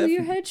say like, Yusef. Ooh,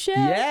 your head chef.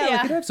 Yeah,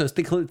 look at him. So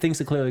things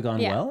have clearly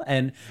gone well.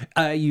 And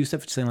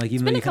Yusef saying like,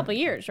 even it's been a couple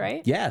years,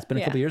 right? Yeah, it's been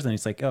a couple years. And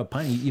he's like, oh,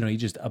 Pine, you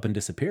just up and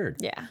disappeared.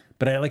 Yeah.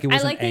 But I like it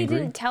wasn't angry. angry.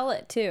 He didn't tell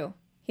it too.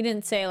 He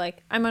didn't say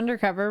like, I'm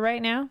undercover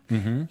right now.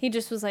 He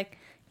just was like,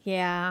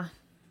 yeah.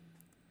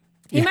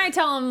 He might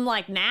tell him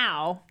like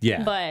now.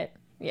 Yeah. But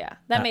yeah,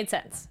 that made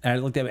sense. And I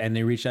looked at it and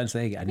they reached out and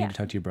said, hey, I need to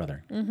talk to your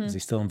brother. Is he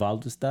still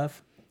involved with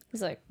stuff?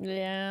 He's like,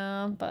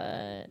 yeah,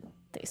 but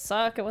they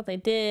suck at what they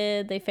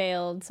did. They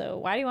failed. So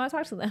why do you want to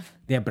talk to them?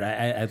 Yeah, but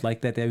I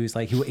like that he was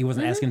like, he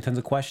wasn't asking tons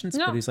of questions,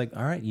 but he's like,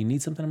 all right, you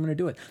need something, I'm going to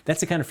do it. That's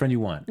the kind of friend you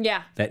want.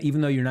 Yeah. That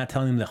even though you're not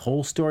telling them the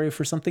whole story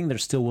for something, they're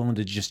still willing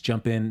to just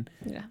jump in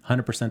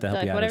 100% to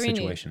help you out in a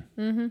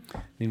situation.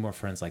 Need more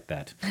friends like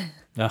that.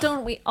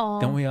 Don't we all?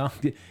 Don't we all?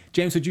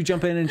 James, would you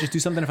jump in and just do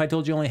something if I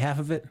told you only half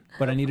of it?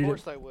 But I needed it?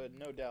 Of course I would,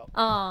 no doubt.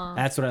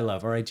 That's what I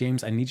love. All right,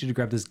 James, I need you to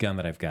grab this gun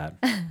that I've got.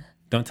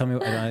 Don't tell me, I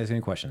don't ask any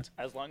questions.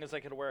 As long as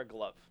I could wear a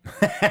glove.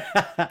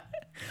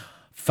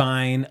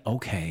 Fine,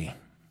 okay.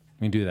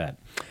 We can do that.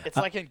 It's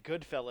like in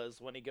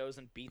Goodfellas when he goes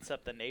and beats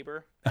up the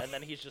neighbor, and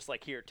then he's just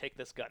like, here, take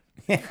this gun.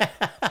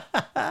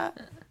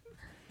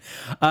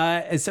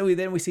 And so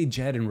we see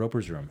Jed in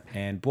Roper's room.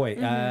 And boy,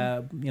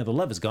 the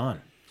love is gone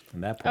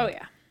from that point. Oh,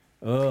 yeah.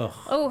 Ugh.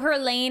 Oh, her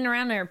laying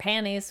around in her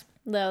panties.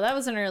 No, that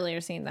was an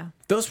earlier scene, though.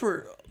 Those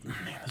were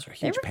those are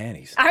huge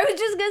panties. I was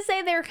just gonna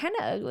say they were kind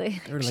of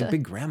ugly. They were like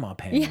big grandma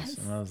panties. Yes.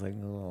 And I was like,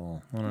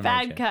 oh, I don't know,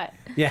 Bad Jen. cut.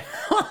 Yeah.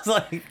 I was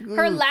like,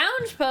 Her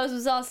lounge pose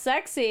was all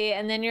sexy,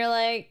 and then you're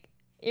like,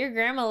 your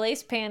grandma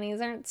lace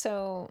panties aren't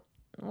so.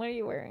 What are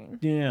you wearing?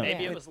 yeah.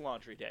 Maybe it was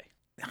laundry day.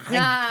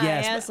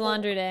 Yeah, it's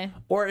laundry day.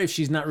 Or if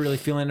she's not really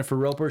feeling it for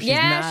Roper, she's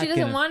not she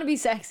doesn't gonna... want to be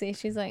sexy.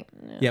 She's like,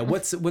 no. Yeah,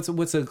 what's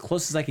the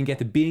closest I can get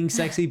to being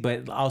sexy,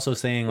 but also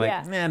saying like,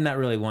 I'm not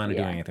really wanting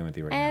to do anything with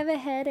you right I now. have a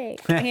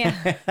headache.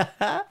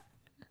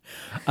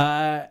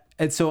 Yeah.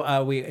 And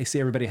so we see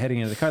everybody heading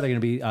into the car. They're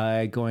going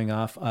to be going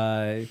off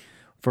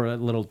for a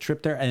little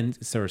trip there,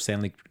 and so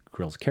Stanley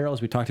Grills Carol,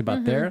 as we talked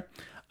about there.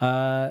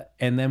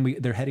 And then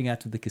they're heading out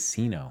to the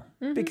casino.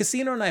 Big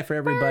casino night for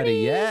everybody.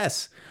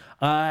 Yes.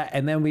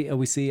 And then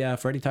we see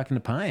Freddie talking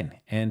to Pine,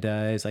 and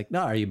he's like,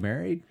 "No, are you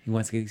married?" He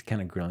wants to get kind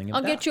of grilling him.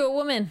 I'll get you a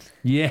woman.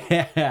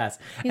 Yes.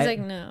 He's like,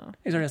 no.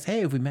 He's like,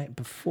 "Hey, have we met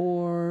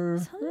before?"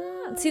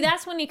 See,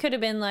 that's when he could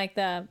have been like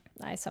I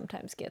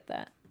sometimes get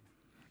that.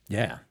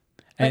 Yeah.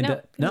 But And no,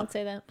 he no, didn't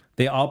say that.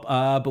 they all.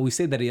 But we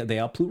say that they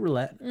all blew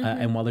roulette,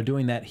 and while they're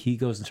doing that, he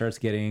goes and starts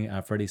getting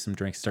Freddie some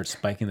drinks. Starts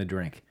spiking the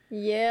drink.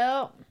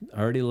 Yep.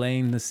 Already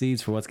laying the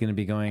seeds for what's going to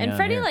be going on. And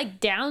Freddie here. like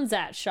downs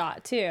that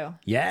shot too.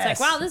 Yes. It's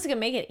like, wow, this is gonna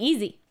make it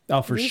easy.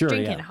 Oh, for He's sure.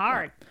 drinking Yeah.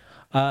 hard.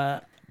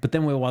 But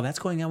then while that's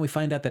going on, we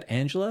find out that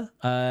Angela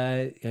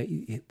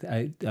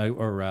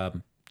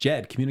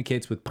Jed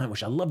communicates with Pine,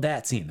 which I love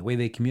that scene, the way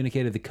they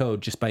communicated the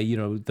code just by,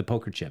 the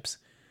poker chips.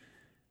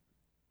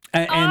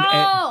 And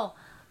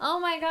Oh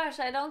my gosh,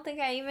 I don't think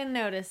I even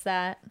noticed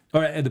that.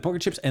 or the poker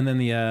chips, and then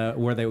the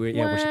where she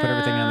put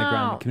everything on the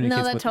ground. Wow. Communicates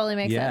No, that with, totally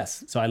makes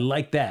yes. So I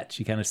like that.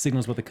 She kind of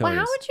signals what the code Well,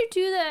 how is. would you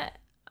do that?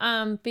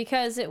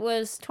 Because it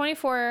was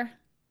 24/76.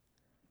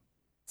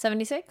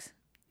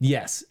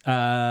 Yes.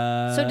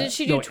 So did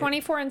she do no,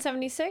 24 and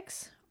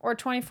 76 or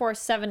 24,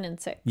 7 and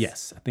 6?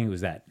 Yes, I think it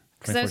was that.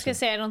 Because I was gonna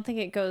say I don't think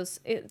it goes.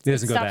 It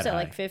doesn't go stops that at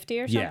like high. 50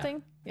 or Yeah.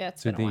 something. Yeah,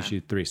 it's So been a then you while.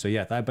 shoot 3. So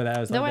yeah, but that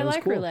was Though I that was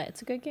like cool. roulette,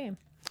 it's a good game.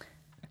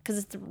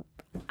 Because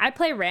I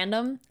play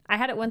random. I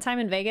had it one time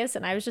in Vegas,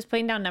 and I was just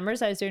putting down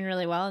numbers. I was doing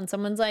really well, and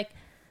someone's like,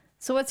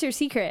 "So what's your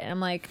secret?" And I'm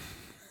like,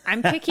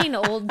 "I'm picking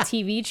old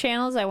TV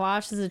channels I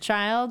watched as a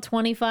child.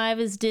 25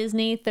 is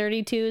Disney,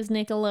 32 is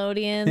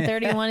Nickelodeon,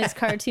 31 is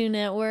Cartoon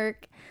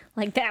Network.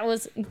 Like that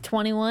was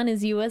 21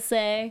 is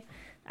USA.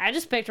 I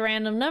just picked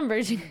random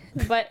numbers,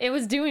 but it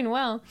was doing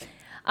well."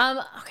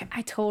 Okay,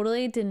 I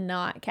totally did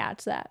not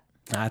catch that.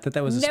 I thought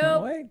that was a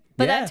smart way.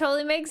 But Yeah. that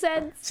totally makes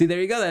sense. See, there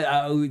you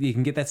go. You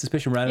can get that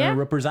suspicion right under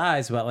Roper's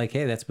eyes about like,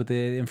 hey, that's what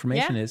the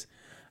information is.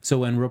 So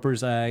when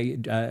Roper's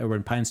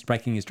when Pine's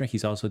striking his drink,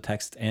 he's also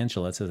texts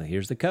Angela. It says,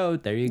 "Here's the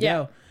code. There you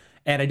go."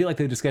 And I do like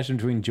the discussion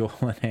between Joel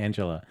and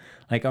Angela.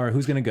 Like, all right,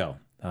 who's gonna go?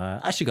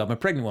 I should go. I'm a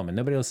pregnant woman.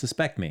 Nobody will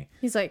suspect me.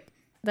 He's like,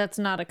 "That's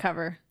not a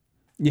cover."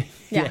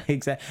 Yeah,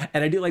 exactly.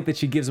 And I do like that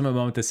she gives him a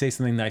moment to say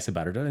something nice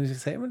about her. Don't you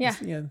just say, don't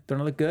I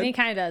look good? And he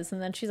kind of does, and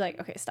then she's like,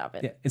 "Okay, stop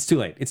it." Yeah, it's too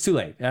late. It's too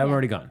late. I'm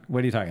already gone.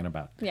 What are you talking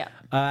about? Yeah.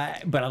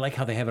 But I like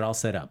how they have it all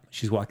set up.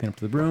 She's walking up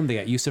to the room. They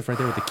got Yusuf right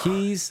there with the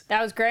keys.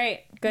 That was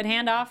great. Good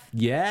handoff.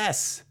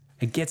 Yes.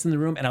 It gets in the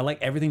room, and I like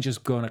everything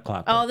just going at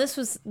clockwork. Oh, this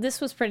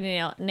was pretty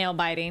nail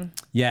biting.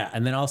 Yeah,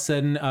 and then all of a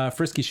sudden,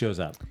 Frisky shows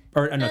up.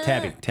 Or, no,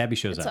 Tabby. Tabby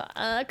shows up.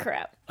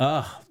 Crap.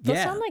 Oh, Those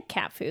yeah. sound like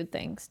cat food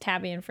things,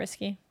 Tabby and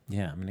Frisky.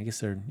 Yeah, I mean, I guess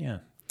they're, yeah.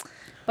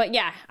 But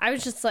yeah, I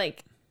was just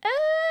like,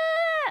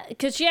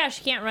 because she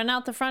can't run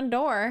out the front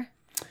door.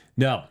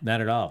 No,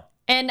 not at all.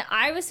 And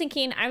I was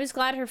thinking, I was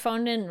glad her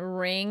phone didn't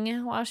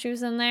ring while she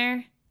was in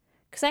there.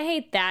 Because I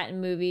hate that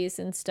in movies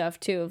and stuff,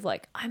 too, of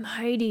like, I'm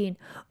hiding.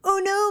 Oh,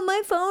 no,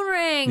 my phone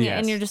rang. Yes.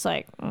 And you're just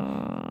like,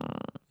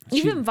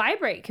 even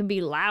vibrate can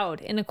be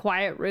loud in a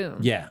quiet room.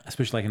 Yeah,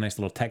 especially like a nice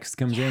little text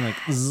comes in, like,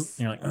 zzz,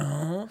 and you're like,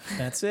 oh,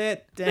 that's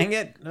it. Dang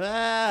it.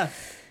 Ah.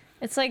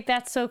 It's like,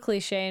 that's so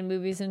cliche in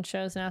movies and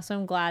shows now, so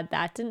I'm glad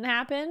that didn't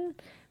happen.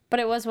 But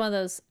it was one of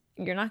those,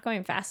 you're not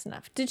going fast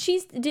enough. Did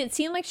it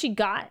seem like she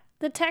got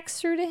the text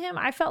through to him?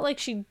 I felt like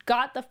she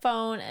got the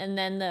phone and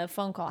then the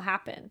phone call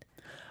happened.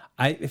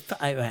 I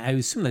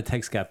assume the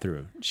text got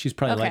through. She's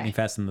probably lightning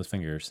fast in those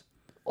fingers.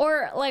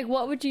 Or like,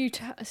 what would you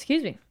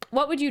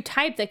what would you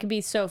type that could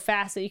be so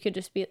fast that you could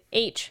just be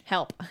H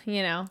help,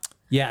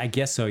 Yeah, I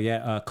guess so.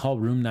 Yeah, call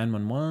room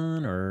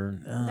 911 or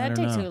That'd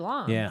take too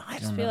long. Yeah, I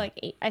just don't be know.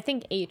 like I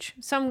think H.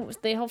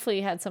 They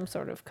hopefully had some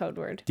sort of code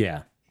word.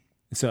 Yeah.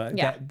 So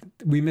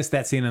we missed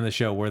that scene on the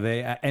show where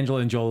they Angela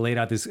and Joel laid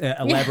out this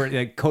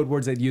elaborate code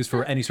words they'd use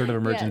for any sort of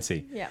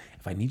emergency. Yeah.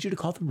 If I need you to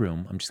call the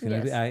room, I'm just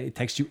gonna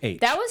text you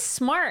H. That was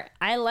smart.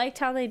 I liked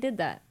how they did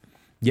that.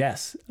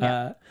 Yes.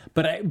 Yeah.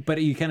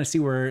 But you kind of see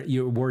where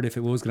you're worried if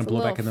it was going to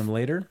blow back at them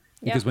later.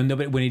 Because when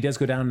he does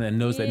go down and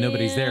knows that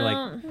nobody's there,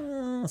 like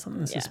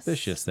something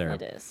suspicious there.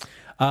 It is.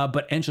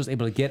 But Angela's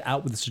able to get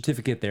out with the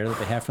certificate there that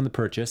they have from the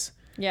purchase.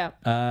 Yeah.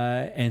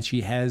 And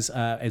she has,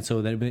 and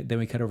so then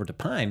we cut over to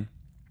Pine,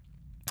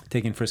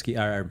 taking Freddie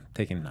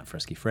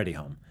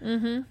home.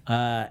 Mm-hmm.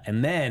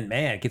 And then,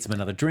 man, gets him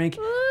another drink.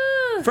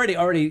 Freddie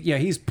already,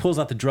 he pulls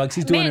out the drugs.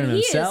 He's doing it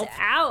himself. He is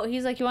out.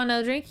 He's like, "You want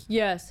another drink?"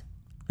 Yes.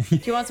 Do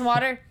you want some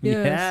water?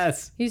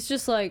 Yes. He's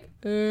just like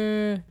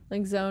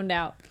zoned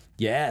out.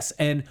 Yes.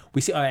 And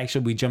we see,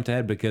 actually, we jumped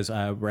ahead because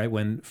right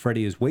when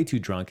Freddie is way too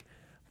drunk,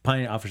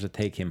 Pine offers to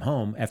take him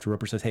home after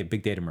Roper says, hey,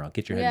 big day tomorrow.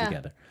 Get your head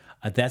together.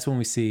 That's when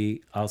we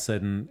see, all of a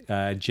sudden,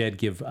 Jed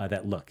give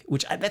that look,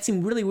 which that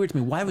seemed really weird to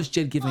me. Why was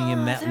Jed giving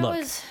him that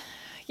look?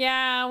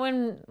 Yeah,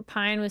 when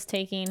Pine was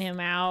taking him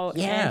out.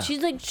 Yeah. And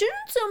she's like, shouldn't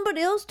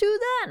somebody else do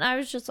that? And I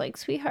was just like,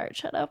 sweetheart,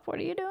 shut up. What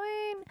are you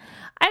doing?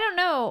 I don't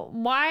know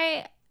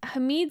why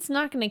Hamid's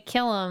not going to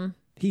kill him.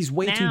 He's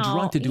way too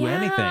drunk to do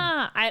anything.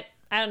 I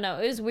don't know.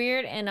 It was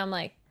weird. And I'm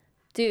like,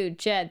 dude,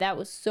 Jed, that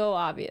was so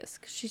obvious.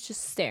 Because she's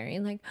just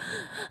staring like,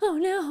 oh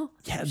no.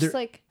 Yeah, she's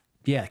like,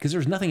 yeah, because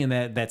there's nothing in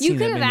that scene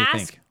that made me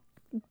think.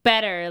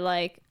 Better,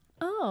 like,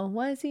 oh,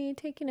 why is he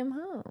taking him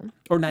home?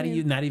 Or not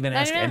even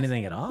ask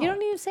anything at all. You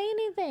don't even say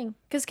anything.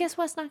 Because guess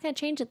what's not going to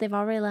change it? They've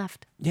already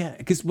left. Yeah,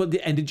 because,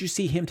 and did you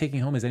see him taking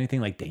home as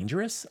anything like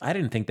dangerous? I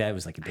didn't think that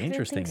was like a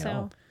dangerous thing at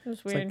all. It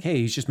was weird. It's like, hey,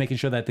 he's just making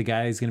sure that the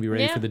guy is going to be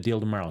ready for the deal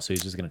tomorrow. So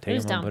he's just going to take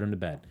him home and put him to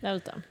bed. That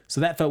was dumb.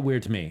 So that felt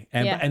weird to me.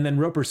 And then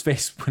Roper's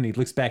face when he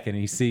looks back and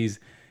he sees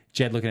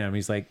Jed looking at him,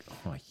 he's like,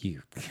 oh,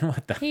 you.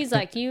 What the? He's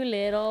like, you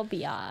little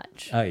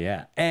biatch. Oh,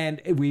 yeah.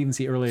 And we even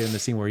see earlier in the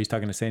scene where he's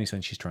talking to Sandy,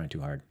 saying, she's trying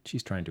too hard.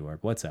 She's trying too hard.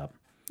 What's up?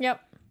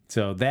 Yep.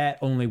 So that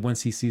only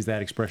once he sees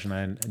that expression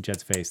on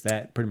Jed's face,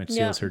 that pretty much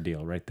seals her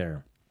deal right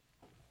there.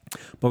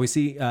 But we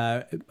see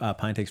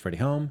Pine takes Freddie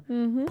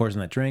home, pours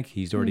in that drink.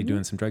 He's already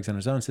doing some drugs on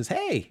his own. Says,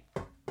 hey,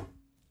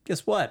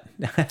 guess what?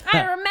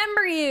 I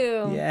remember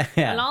you. Yeah.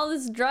 And all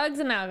this drugs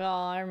and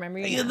alcohol. I remember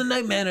you. You're the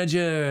night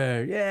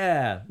manager.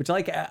 Yeah. Which,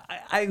 like,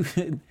 I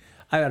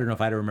don't know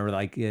if I'd remember,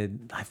 like, I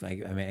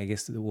mean, I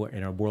guess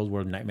in a world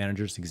where night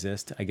managers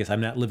exist, I guess I'm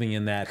not living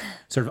in that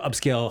sort of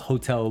upscale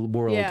hotel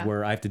world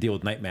where I have to deal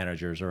with night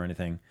managers or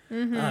anything.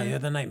 Oh, you're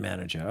the night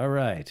manager. All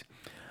right.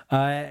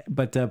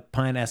 But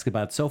Pine asks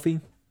about Sophie,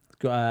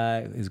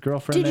 his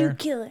girlfriend. Did you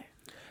kill her?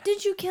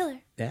 Did you kill her?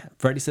 Yeah.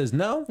 Freddie says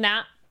no.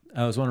 Nah.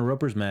 I was one of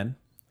Roper's men.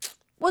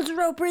 Was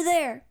Roper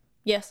there?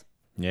 Yes.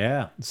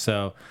 Yeah.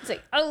 So. It's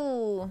like,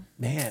 oh.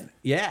 Man.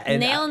 Yeah. And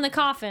nail in the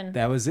coffin.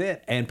 That was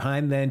it. And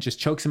Pine then just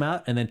chokes him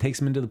out and then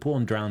takes him into the pool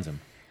and drowns him.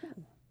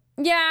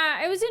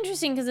 Yeah, it was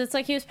interesting because it's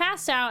like he was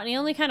passed out and he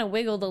only kind of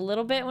wiggled a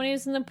little bit when he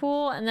was in the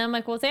pool. And then I'm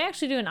like, well, if they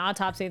actually do an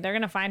autopsy, they're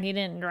going to find he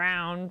didn't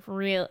drown for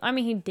real. I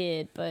mean, he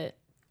did, but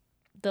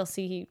they'll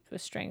see he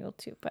was strangled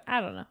too. But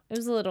I don't know. It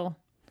was a little.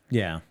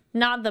 Yeah.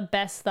 Not the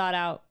best thought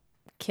out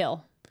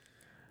kill.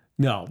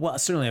 No, well,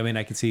 certainly. I mean,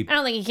 I can see. I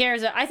don't think he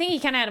cares. I think he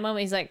kind of had a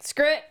moment. He's like,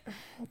 screw it,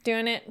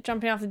 doing it,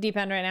 jumping off the deep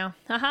end right now.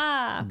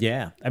 Haha.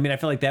 Yeah, I mean, I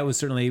feel like that was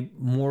certainly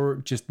more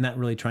just not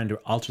really trying to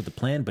alter the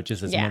plan, but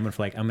just as a moment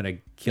for like, I'm gonna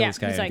kill this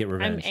guy and get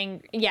revenge. I'm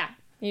angry. Yeah,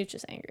 he was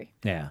just angry.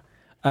 Yeah.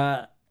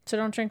 So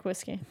don't drink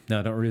whiskey.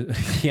 No, don't really.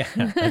 Yeah.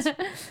 That's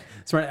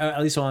right.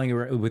 At least while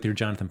you're with your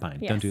Jonathan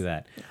Pine, don't do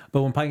that.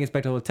 But when Pine gets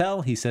back to the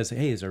hotel, he says,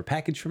 "Hey, is there a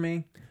package for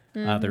me?"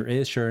 There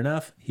is. Sure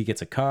enough, he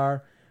gets a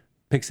car.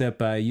 Picks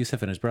up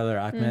Yusuf and his brother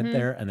Ahmed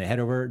there, and they head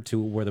over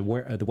to where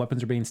the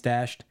weapons are being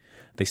stashed.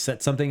 They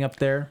set something up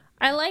there.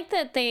 I like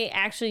that they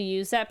actually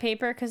use that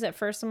paper because at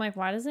first I'm like,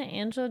 why doesn't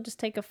Angela just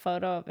take a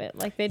photo of it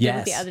like they did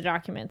with the other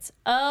documents?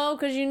 Oh,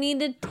 because you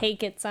need to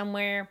take it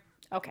somewhere.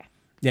 Okay.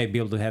 Yeah, be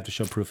able to have to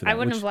show proof of that. I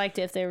wouldn't have liked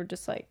it if they were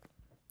just like,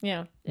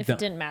 if it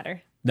didn't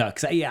matter. No,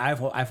 because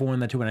I've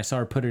worn that too. When I saw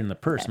her put it in the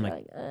purse, I'm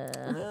like,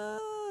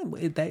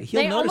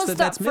 he'll notice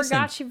that's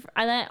missing.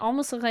 That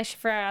almost looked like she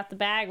forgot out the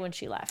bag when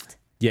she left.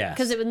 Yeah,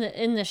 because it was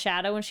in the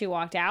shadow when she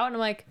walked out, and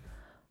I'm like,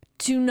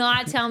 do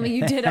not tell me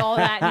you did all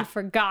that and you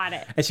forgot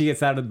it. And she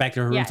gets out back to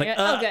her room. Yeah, it's like,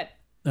 oh, good.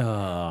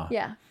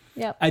 Yeah.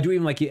 Yep. I do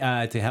even like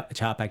to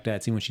chop back to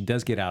that scene when she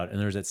does get out,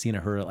 and there's that scene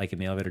of her like in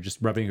the elevator just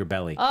rubbing her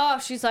belly. Oh,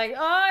 she's like,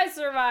 oh, I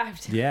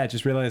survived. Yeah,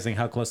 just realizing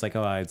how close. Like,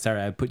 oh, I'm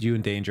sorry, I put you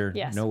in danger.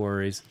 Yes. No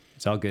worries.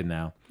 It's all good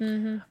now.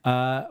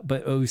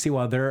 But we see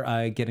while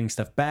they're getting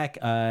stuff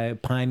back,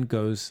 Pine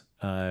goes,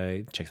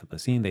 checks out the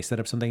scene. They set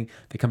up something.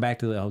 They come back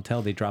to the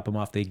hotel. They drop him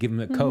off. They give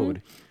him a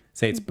code.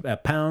 Say it's a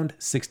pound,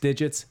 6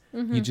 digits.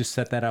 You just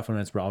set that off when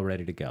it's all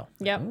ready to go.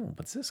 Yep. Oh,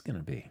 what's this going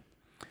to be?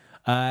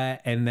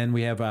 And then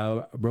we have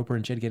Roper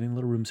and Jed getting a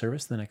little room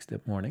service the next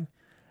morning.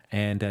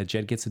 And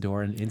Jed gets the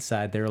door, and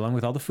inside there, along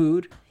with all the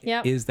food,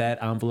 is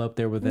that envelope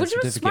there with that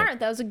certificate. Which was smart.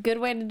 That was a good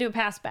way to do a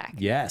pass back.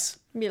 Yes.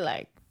 Be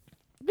like,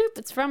 boop,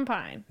 it's from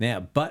Pine. Yeah,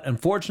 but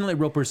unfortunately,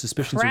 Roper's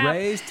suspicions are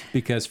raised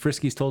because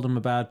Frisky's told him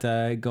about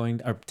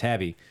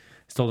Tabby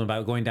told him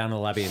about going down to the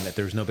lobby and that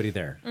there's nobody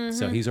there.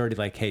 So he's already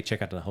like, hey,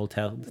 check out the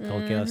hotel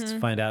guests,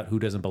 find out who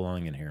doesn't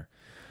belong in here.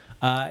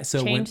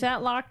 So change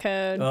that lock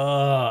code.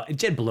 Oh,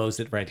 Jed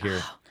blows it right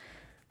here.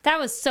 That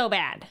was so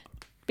bad.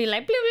 Be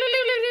like, blue, blue,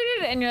 blue,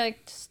 blue, and you're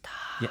like, stop.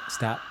 Yeah,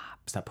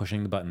 stop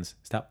pushing the buttons.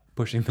 Stop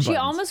pushing the buttons. She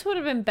almost would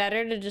have been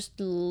better to just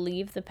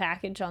leave the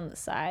package on the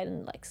side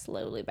and like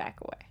slowly back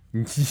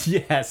away.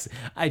 Yes.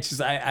 I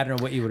don't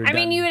know what you would have done. I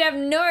mean, you would have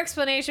no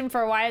explanation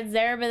for why it's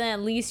there, but then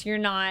at least you're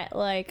not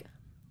like,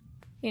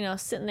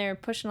 sitting there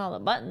pushing all the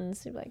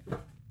buttons. You're like,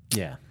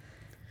 yeah.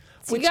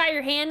 So you got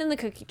your hand in the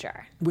cookie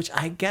jar. Which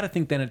I gotta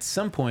think then at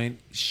some point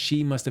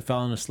she must have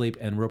fallen asleep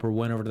and Roper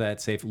went over to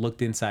that safe,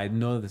 looked inside,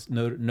 noticed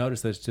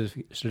the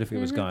certificate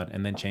was gone,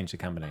 and then changed the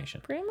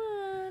combination. Pretty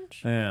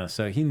much. Yeah,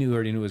 so he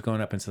already knew what was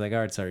going up, and so like, all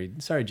right,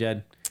 sorry,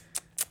 Jed.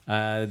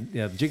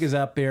 The jig is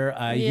up here.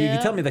 You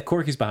can tell me that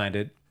Corky's behind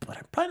it, but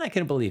I'm probably not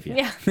gonna believe you.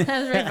 Yeah, that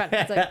was really funny.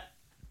 It's like,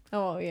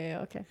 oh yeah,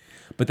 okay.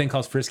 But then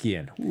calls Frisky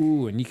in.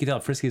 Ooh, and you can tell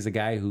Frisky is a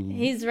guy who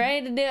He's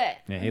ready to do it.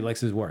 yeah, he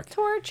likes his work.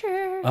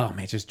 Torture. Oh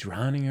man, just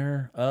drowning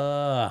her.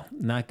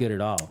 Not good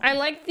at all. I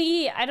like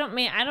I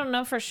don't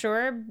know for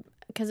sure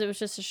because it was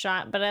just a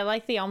shot, but I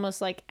like the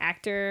almost like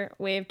actor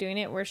way of doing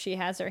it where she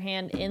has her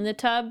hand in the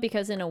tub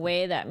because in a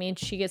way that means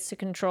she gets to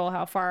control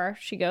how far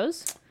she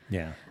goes.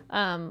 Yeah.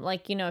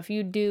 Like, if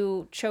you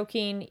do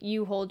choking,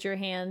 you hold your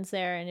hands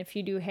there. And if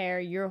you do hair,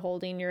 you're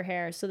holding your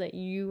hair so that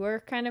you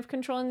are kind of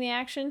controlling the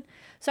action.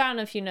 So I don't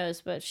know if you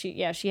noticed, but she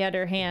had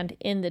her hand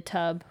in the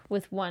tub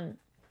with one.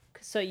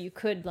 So you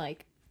could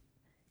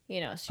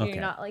so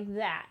you're not like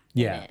that.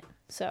 Yeah. In it.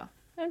 So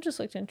it just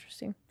looked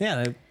interesting.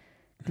 Yeah.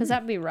 Because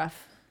that'd be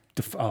rough.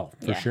 For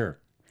sure.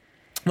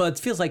 Well, it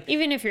feels like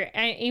even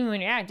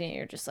when you're acting,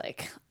 you're just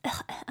like,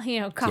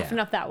 coughing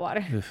up that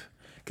water.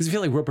 Because I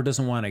feel like Roper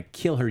doesn't want to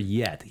kill her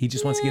yet. He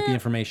just wants to get the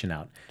information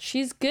out.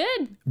 She's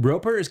good.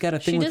 Roper has got a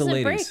thing with the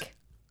ladies. Break.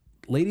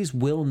 Ladies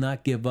will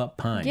not give up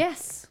Pine.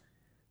 Yes.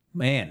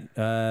 Man,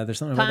 there's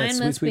something Pine about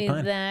that sweet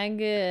Pine. That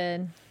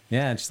good.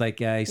 Yeah, it's like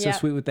he's so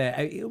sweet with that.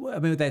 I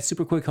mean, with that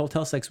super quick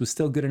hotel sex was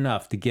still good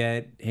enough to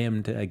get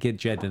him to get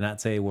Jed to not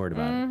say a word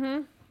about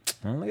it.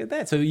 Well, look at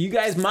that. So you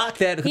guys mocked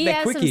that He that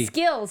has quickie. some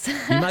skills.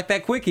 You mocked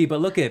that quickie, but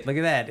look at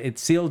that. It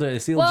sealed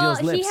Jill's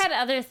lips. He had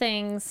other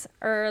things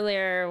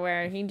earlier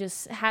where he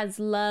just has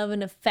love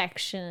and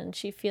affection and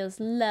she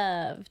feels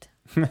loved.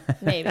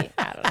 Maybe.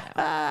 I don't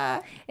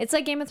know. It's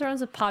like Game of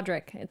Thrones with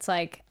Podrick. It's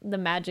like the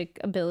magic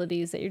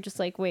abilities that you're just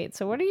like, wait,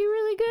 so what are you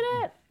really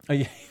good at? Oh,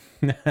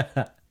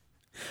 yeah.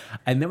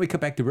 And then we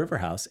come back to River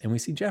House and we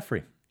see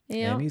Jeffrey.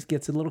 Yep. And he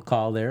gets a little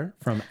call there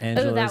from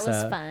Angela's. Oh, that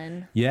was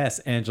fun. Yes,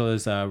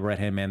 Angela's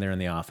right-hand man there in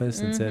the office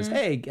and says,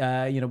 hey,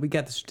 we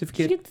got the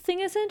certificate. Did you get the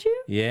thing I sent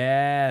you?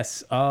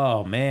 Yes.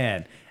 Oh,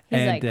 man.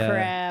 He's like,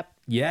 crap.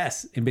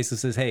 Yes. And basically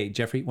says, hey,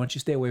 Jeffrey, why don't you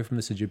stay away from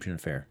this Egyptian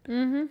affair?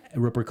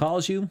 Ripper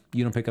calls you.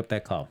 You don't pick up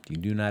that call. You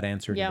do not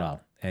answer it at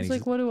all. And he's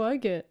like, what do I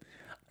get?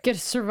 Get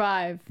to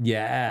survive.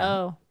 Yeah.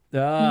 Oh.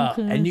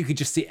 Okay. And you could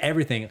just see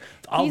everything.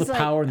 All the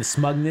power and the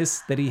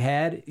smugness that he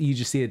had. You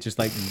just see it just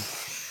like...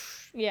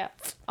 Yeah,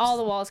 all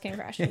the walls came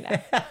crashing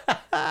down.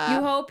 You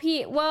hope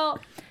it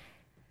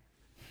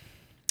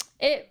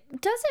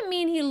doesn't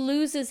mean he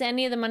loses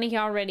any of the money he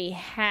already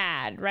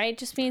had, right? It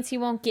just means he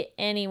won't get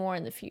any more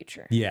in the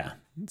future. Yeah,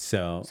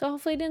 so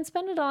hopefully he didn't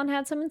spend it all and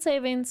had some in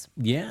savings.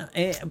 Yeah,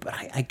 but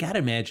I gotta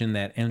imagine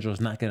that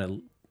Angela's not gonna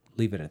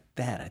leave it at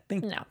that. I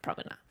think no,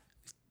 probably not.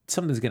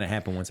 Something's gonna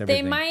happen once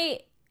everything. They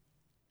might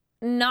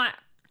not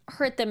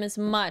hurt them as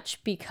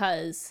much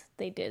because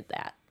they did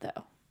that,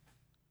 though.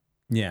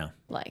 Yeah,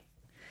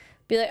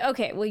 be like,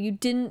 okay, well,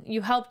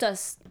 you helped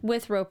us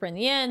with Roper in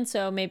the end,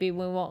 so maybe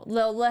we won't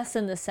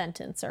lessen the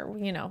sentence or,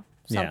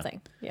 something.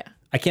 Yeah.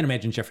 I can't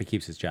imagine Jeffrey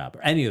keeps his job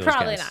or any of those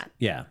Probably guys. not.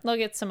 Yeah. They'll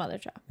get some other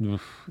job.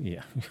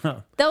 Yeah.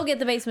 They'll get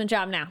the basement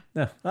job now.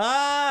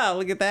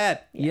 Look at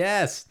that.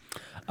 Yeah.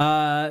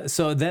 Yes.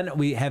 So then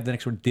we have the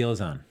next word, deal is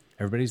on.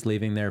 Everybody's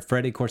leaving there.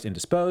 Freddie, of course,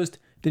 indisposed.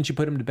 Didn't you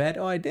put him to bed?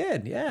 Oh, I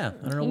did. Yeah.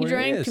 I don't know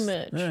where he is. You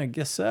drank too much. I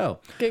guess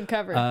so. Good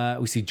cover.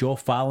 We see Joel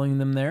following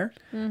them there.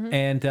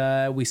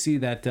 And we see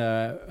that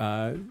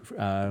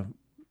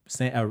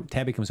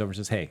Tabby comes over and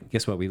says, hey,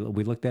 guess what? We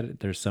looked at it.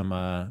 There's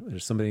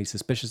somebody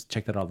suspicious.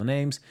 Checked out all the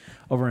names.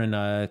 Over in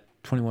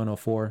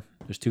 2104,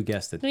 there's two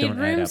guests that we don't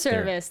need add room up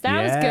service.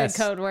 there. That was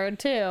good code word,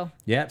 too.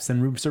 Yep.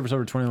 Send room service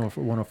over to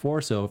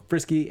 2104. So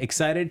Frisky,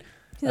 excited.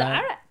 He's like, all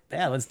right.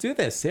 Yeah, let's do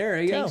this.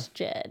 There you go.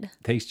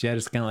 Takes Jed.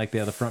 It's kind of like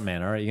the other front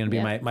man. All right, you're going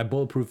to be my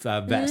bulletproof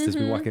vest as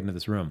we walk into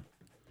this room.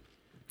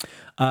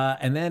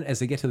 And then as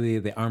they get to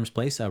the arms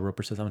place,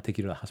 Roper says, I'm going to take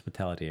you to the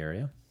hospitality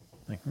area.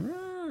 Like,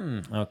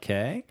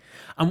 okay.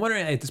 I'm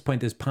wondering at this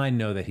point, does Pine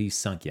know that he's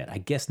sunk yet? I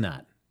guess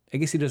not. I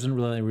guess he doesn't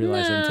really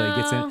realize it until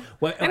he gets in.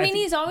 Well, I mean,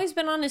 he's always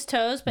been on his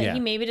toes, but he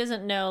maybe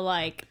doesn't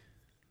know,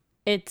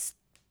 it's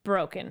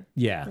broken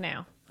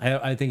now.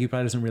 I think he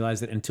probably doesn't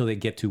realize it until they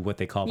get to what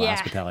they call the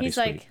hospitality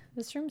suite. He's like,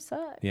 this room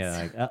sucks. Yeah,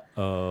 like,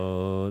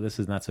 uh-oh, this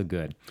is not so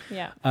good.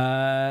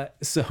 Yeah.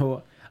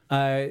 So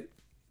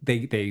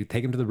they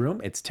take him to the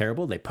room. It's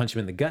terrible. They punch him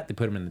in the gut. They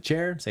put him in the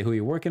chair, say, who are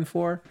you working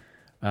for?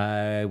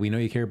 We know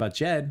you care about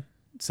Jed.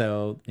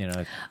 So,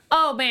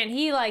 Oh, man,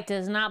 he,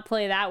 does not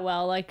play that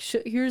well.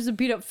 Here's a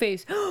beat-up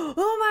face. Oh,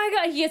 my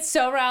God. He gets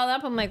so riled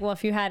up. I'm like, well,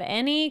 if you had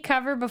any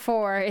cover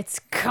before, it's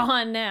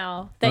gone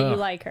now that you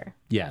like her.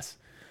 Yes.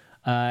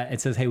 It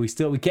says, hey, we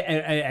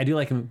can't, I do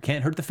like him,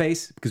 can't hurt the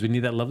face because we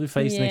need that lovely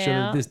face to make sure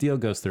that this deal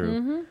goes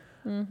through.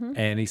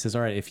 And he says,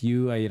 all right, if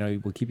you,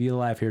 we'll keep you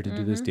alive here to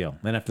do this deal.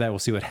 Then after that, we'll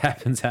see what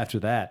happens after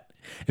that.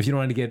 If you don't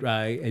want to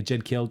get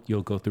Jed killed,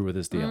 you'll go through with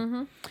this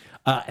deal.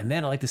 And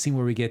then I like the scene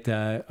where we get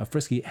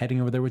Frisky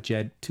heading over there with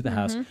Jed to the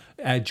house.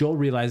 Joel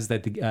realizes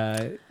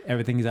that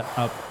everything is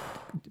up.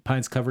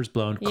 Pine's cover's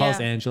blown. Calls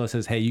Angela,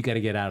 says, "Hey, you got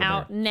to get out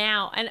of there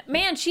now." And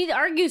man, she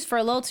argues for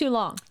a little too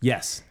long.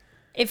 Yes.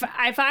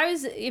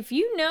 If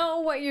you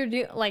know what you're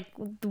doing, like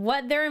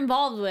what they're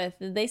involved with,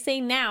 they say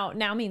now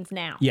means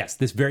now. Yes,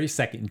 this very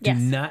second. Do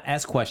not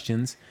ask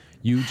questions.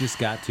 You just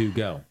got to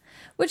go.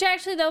 Which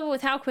actually, though,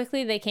 with how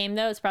quickly they came,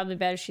 though, it's probably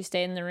better she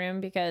stayed in the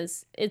room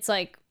because it's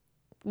like,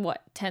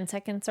 10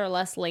 seconds or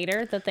less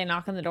later that they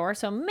knock on the door.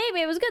 So maybe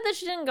it was good that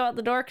she didn't go out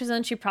the door because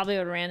then she probably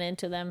would have ran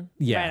into them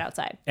right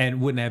outside. And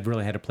wouldn't have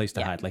really had a place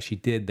to hide like she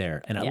did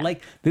there. And I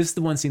like, this is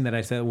the one scene that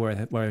I said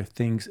where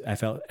I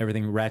felt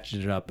everything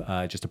ratcheted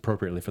up just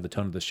appropriately for the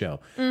tone of the show.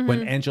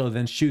 When Angela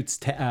then shoots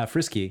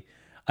Frisky,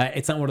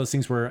 it's not one of those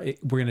things where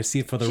we're going to see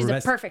it for the rest.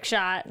 She's a perfect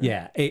shot.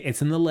 Yeah,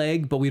 it's in the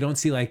leg, but we don't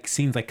see like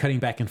scenes like cutting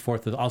back and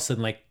forth with all of a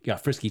sudden like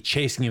Frisky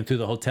chasing him through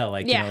the hotel,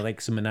 like you know,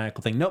 like some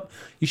maniacal thing. Nope,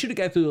 you shoot a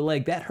guy through the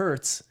leg. That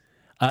hurts.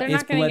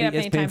 It's bloody.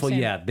 It's painful. Soon.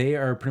 Yeah, they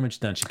are pretty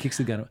much done. She kicks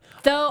the gun.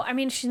 Though I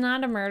mean, she's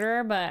not a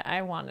murderer, but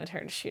I wanted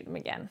her to shoot him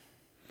again.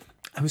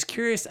 I was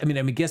curious. I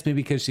guess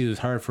maybe because it was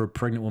hard for a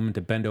pregnant woman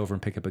to bend over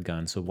and pick up a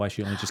gun. So why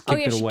she only just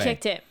kicked it away? She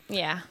kicked it.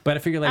 Yeah. But I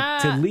figured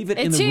like to leave it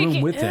in the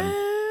room with him.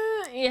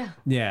 Yeah.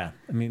 Yeah.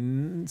 I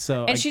mean,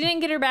 so. And she didn't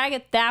get her bag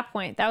at that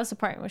point. That was the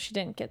part where she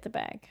didn't get the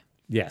bag.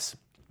 Yes.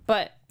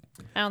 But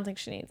I don't think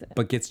she needs it.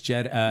 But gets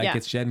Jed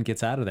and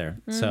gets out of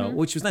there. So,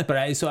 which was nice. But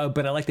I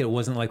liked it. It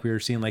wasn't like we were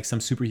seeing like some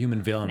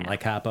superhuman villain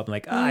like hop up and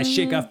like,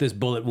 shake off this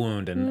bullet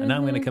wound and now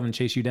I'm going to come and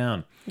chase you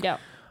down. Yeah.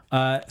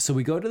 So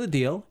we go to the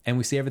deal and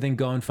we see everything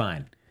going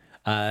fine.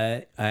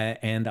 And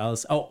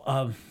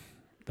the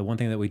one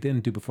thing that we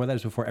didn't do before that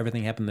is before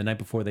everything happened the night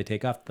before they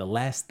take off. The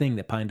last thing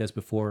that Pine does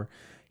before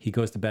he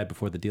goes to bed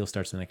before the deal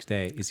starts the next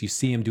day is you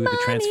see him do the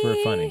transfer of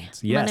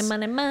funds. Yes.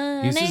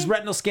 Money. Uses his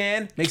retinal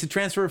scan, makes a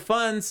transfer of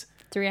funds.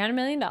 $300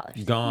 million.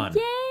 Gone.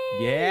 Yay!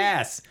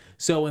 Yes.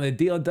 So when the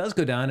deal does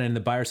go down and the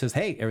buyer says,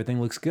 "Hey,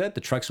 everything looks good.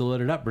 The trucks are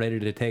loaded up, ready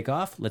to take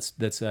off. Let's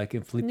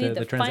complete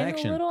the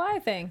transaction." Final little eye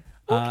thing.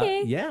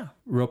 Okay. Yeah.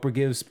 Roper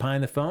gives Pine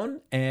the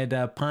phone, and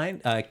Pine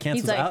cancels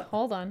He's like, out.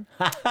 Hold on.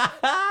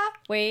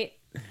 Wait.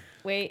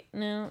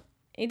 No.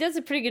 He does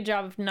a pretty good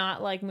job of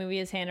not like moving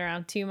his hand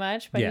around too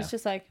much, but he's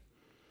just like,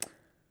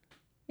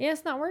 yeah,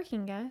 it's not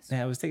working, guys.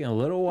 Yeah, it was taking a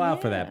little while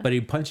for that. But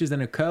he punches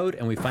in a code,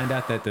 and we find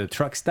out that the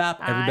trucks stop.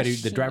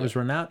 The drivers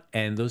run out,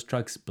 and those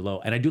trucks blow.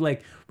 And I do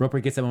like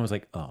Roper gets that one and was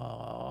like,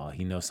 oh,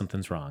 he knows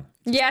something's wrong.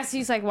 Yes,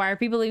 he's like, why are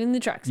people leaving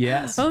the trucks?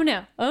 Yes. Oh,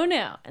 no. And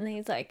then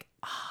he's like,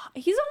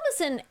 he's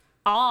almost in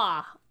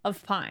awe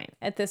of Pine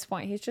at this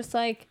point. He's just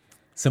like,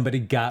 somebody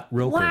got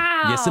Roper.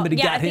 Wow. Yes, somebody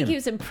got him. I think he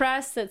was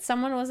impressed that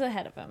someone was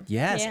ahead of him.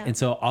 Yes. Yeah. And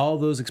so all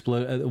those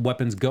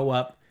weapons go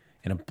up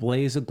in a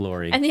blaze of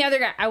glory. And the other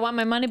guy, I want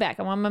my money back.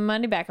 I want my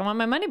money back. I want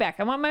my money back.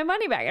 I want my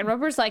money back. And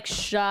Roper's like,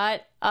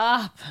 shut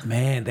up.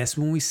 Man, that's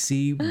when we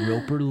see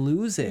Roper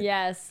lose it.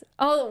 Yes.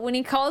 Oh, when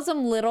he calls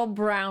them little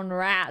brown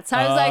rats.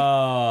 I was like,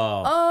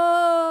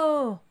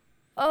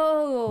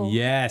 oh.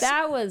 Yes.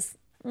 That was,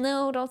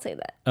 no, don't say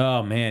that.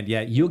 Oh, man.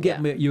 Yeah, you'll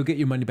get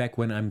your money back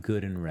when I'm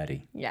good and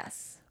ready.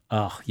 Yes.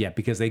 Oh, yeah,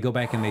 because they go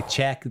back and they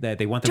check that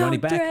they want the money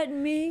back. Don't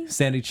threaten me.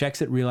 Sandy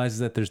checks it, realizes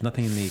that there's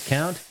nothing in the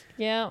account.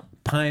 Yeah.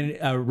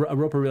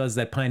 Roper realizes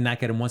that Pine not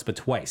got him once but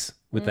twice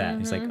with that.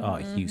 He's like, oh,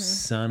 you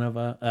son of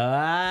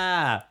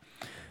a...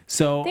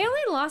 So... They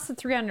only lost the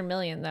 $300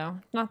 million, though.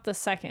 Not the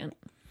second.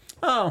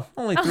 Oh,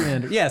 only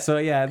 300. Yeah, so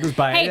yeah, this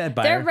buyer. Hey,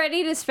 they're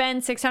ready to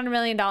spend $600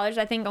 million.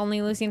 I think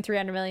only losing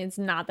 $300 million is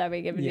not that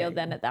big of a deal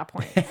then at that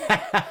point.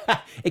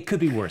 It could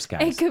be worse,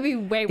 guys. It could be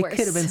way worse. It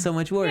could have been so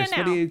much worse.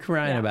 What are you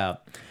crying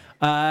about?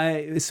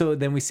 So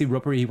then we see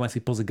Roper, he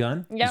pulls a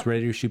gun. Yep. He's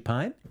ready to shoot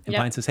Pine. And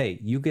Pine says, hey,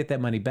 you get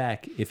that money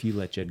back if you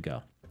let Jed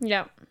go.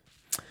 Yep.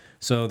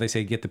 So they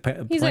say, get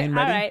the He's plane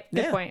like, ready. all right,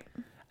 good point.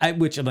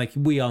 Which I'm like,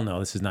 we all know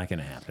this is not going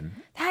to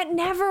happen. That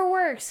never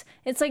works.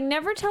 It's like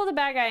never tell the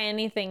bad guy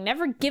anything.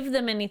 Never give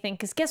them anything.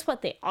 Because guess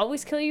what? They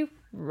always kill you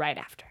right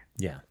after.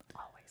 Yeah.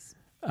 Always.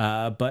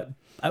 But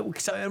I'm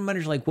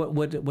wondering, like,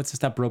 what's to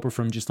stop Roper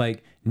from just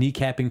like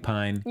kneecapping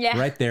Pine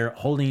right there,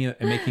 holding it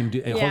and making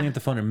him holding up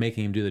the phone and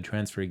making him do the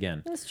transfer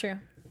again? That's true.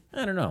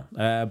 I don't know.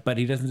 But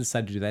he doesn't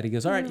decide to do that. He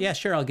goes, all right, yeah,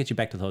 sure, I'll get you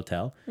back to the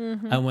hotel.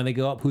 And when they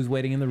go up, who's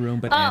waiting in the room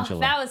but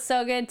Angela? That was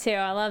so good too.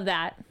 I love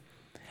that.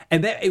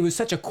 And that it was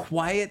such a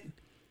quiet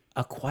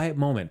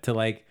moment to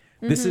like,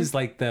 this is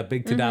like the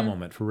big ta-da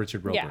moment for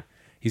Richard Roper. Yeah.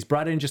 He's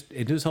brought in just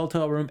into his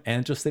hotel room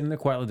and just sitting there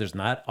quietly. There's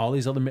not all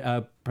these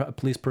other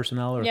police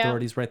personnel or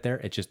authorities right there.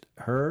 It's just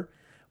her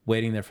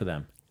waiting there for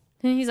them.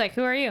 And he's like,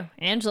 who are you?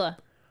 Angela.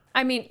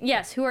 I mean,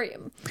 yes, who are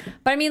you?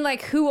 But I mean,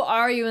 like, who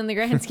are you in the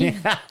grand scheme?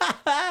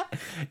 Yeah,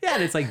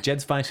 and it's like,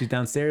 Jed's fine. She's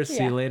downstairs.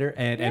 See you later.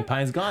 And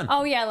Pine's gone.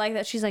 Oh, yeah, I like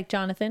that. She's like,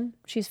 Jonathan,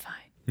 she's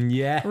fine.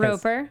 Yes.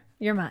 Roper,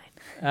 you're mine.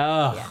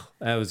 Oh,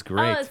 that was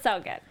great. Oh, it's so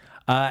good.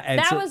 And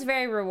that was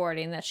very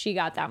rewarding that she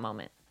got that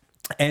moment.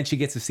 And she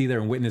gets to see there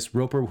and witness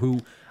Roper, who,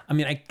 I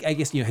mean, I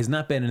guess, has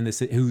not been in this,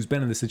 who's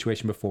been in this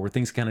situation before where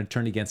things kind of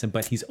turned against him,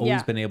 but he's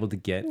always been able to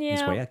get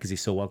his way out because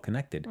he's so well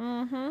connected.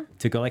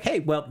 To go like, hey,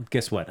 well,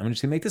 guess what? I'm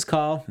just going to make this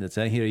call. That's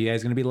you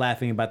guys are going to be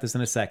laughing about this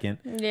in a second.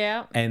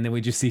 Yeah. And then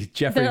we just see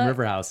Jeffrey in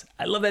Riverhouse.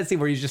 I love that scene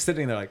where he's just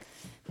sitting there like,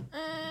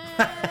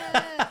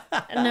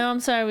 no, I'm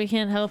sorry, we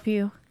can't help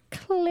you.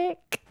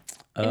 Click.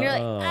 And you're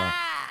like,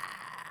 ah.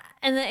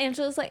 And then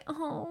Angela's like,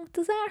 oh,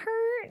 does that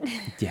hurt?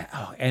 Yeah.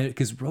 Oh, and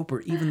because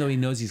Roper, even though he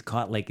knows he's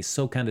caught, like, is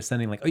so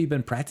condescending. Like, oh, you've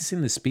been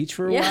practicing the speech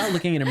for a while,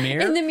 looking in a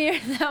mirror? In the mirror,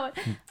 that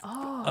one.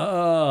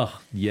 Oh,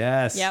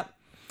 yes. Yep.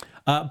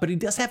 But he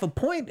does have a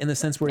point in the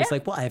sense where it's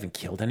like, well, I haven't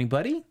killed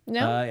anybody.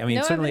 No. I mean,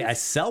 no certainly evidence.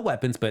 I sell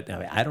weapons, but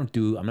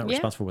I'm not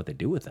responsible for what they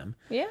do with them.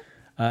 Yeah.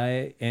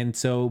 And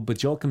so, but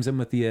Joel comes in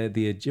with the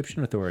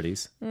Egyptian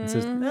authorities and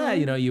says,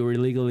 you were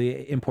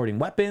illegally importing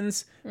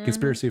weapons,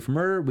 conspiracy for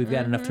murder. We've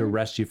got enough to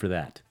arrest you for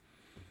that.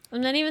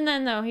 And then even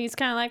then, though, he's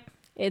kind of like,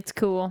 it's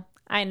cool.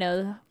 I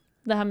know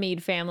the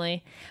Hamid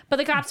family. But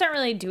the cops aren't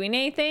really doing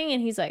anything. And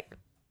he's like,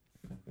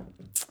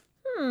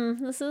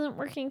 this isn't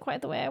working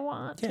quite the way I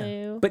want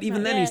to. But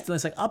even then,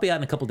 he's like, I'll be out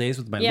in a couple days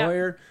with my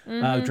lawyer.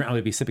 I'll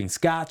be sipping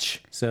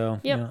scotch. So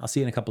I'll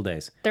see you in a couple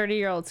days.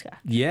 30-year-old Scott.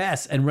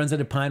 Yes. And runs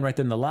into Pine right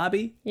there in the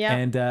lobby. Yeah.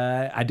 And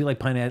I do like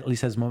Pine at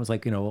least has moments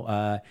like,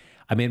 I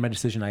made my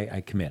decision.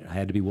 I commit. I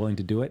had to be willing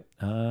to do it.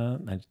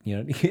 And he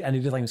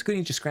did like, couldn't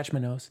you just scratch my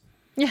nose?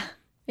 Yeah.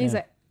 He's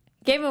like,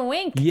 gave him a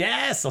wink.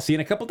 Yes. I'll see you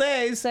in a couple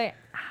days.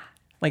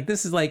 Like,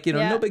 this is like,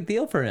 no big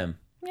deal for him.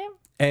 Yeah.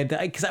 And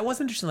because I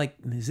was interested, like,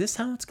 is this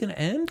how it's going to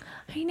end?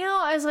 I know.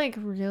 I was like,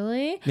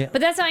 really? Yeah.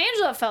 But that's how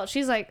Angela felt.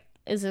 She's like,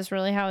 is this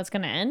really how it's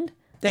going to end?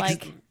 Yeah,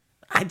 like,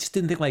 I just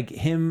didn't think like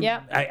him.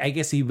 Yeah. I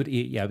guess he would.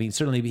 I mean,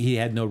 certainly he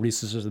had no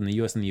resources in the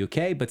U.S. and the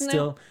U.K., but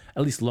still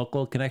at least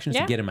local connections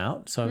to get him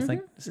out. So I was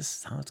like, is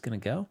this how it's going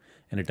to go?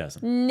 And it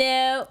doesn't.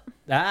 No.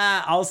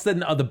 All of a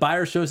sudden, the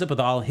buyer shows up with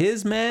all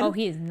his men. Oh,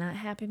 he is not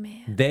happy,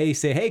 man. They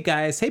say, hey,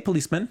 guys, hey,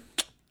 policemen,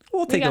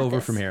 we'll take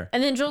over from here.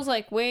 And then Joel's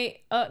like,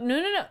 wait,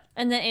 no.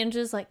 And then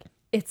Angela's like,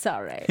 it's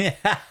all right.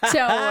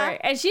 Don't worry.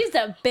 And she's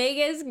the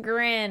biggest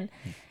grin.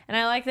 And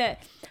I like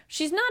that.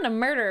 She's not a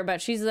murderer,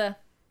 but she's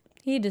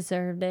he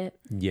deserved it.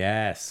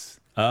 Yes.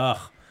 Ugh.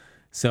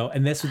 So,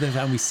 and that's the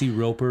time we see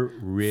Roper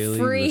really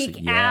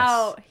freak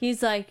out.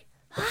 He's like,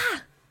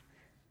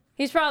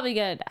 he's probably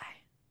going to die.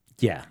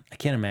 Yeah, I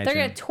can't imagine.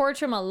 They're going to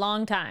torture him a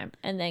long time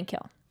and then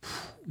kill him.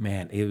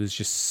 Man, it was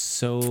just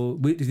so...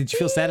 Did you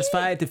feel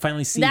satisfied to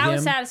finally see him? That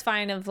was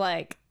satisfying of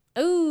like,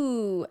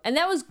 ooh. And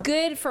that was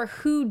good for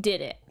who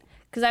did it.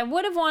 Because I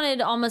would have wanted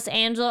almost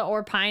Angela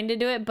or Pine to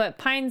do it, but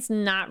Pine's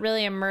not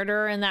really a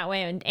murderer in that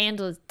way, and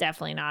Angela's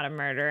definitely not a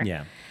murderer.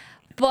 Yeah.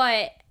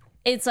 But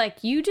it's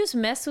like, you just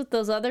messed with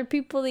those other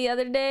people the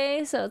other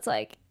day, so it's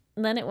like,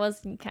 then it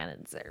was, you kind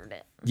of deserved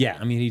it. Yeah,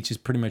 I mean, he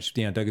just pretty much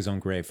dug his own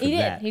grave for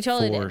that. He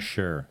totally did. For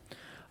sure.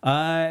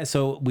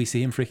 So we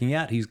see him freaking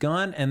out. He's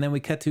gone, and then we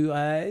cut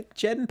to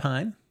Jed and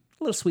Pine.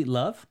 A little sweet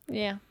love.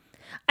 Yeah.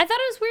 I thought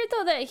it was weird,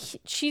 though, that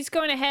she's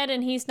going ahead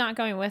and he's not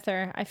going with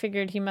her. I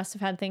figured he must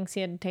have had things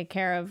he had to take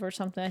care of or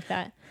something like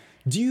that.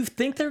 Do you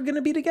think they're going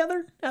to be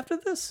together after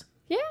this?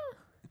 Yeah.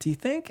 Do you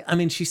think? I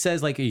mean, she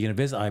says, like, are you going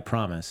to visit? I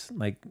promise.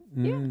 Like,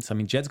 so, I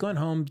mean, Jed's going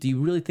home. Do you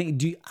really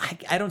think...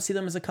 I don't see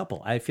them as a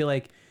couple. I feel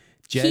like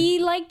Jed... He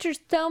liked her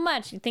so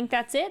much. You think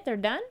that's it? They're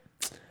done?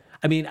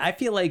 I mean, I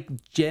feel like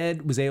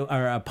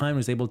Pine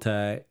was able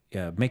to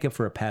make up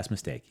for a past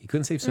mistake. He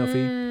couldn't save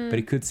Sophie, but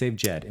he could save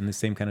Jed in the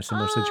same kind of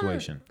similar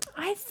situation.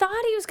 I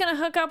thought he was going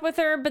to hook up with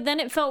her, but then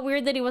it felt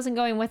weird that he wasn't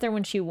going with her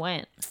when she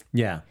went.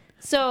 Yeah.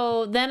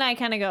 So then I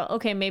kind of go,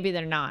 okay, maybe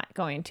they're not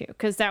going to.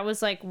 Because that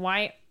was like,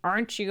 why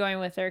aren't you going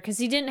with her? Because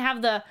he didn't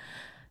have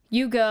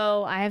you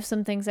go, I have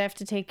some things I have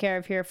to take care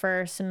of here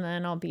first, and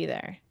then I'll be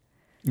there.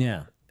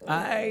 Yeah.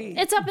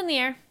 It's up in the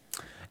air.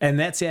 And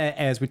that's,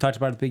 as we talked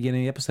about at the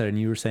beginning of the episode, and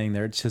you were saying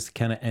there, it just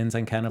kind of ends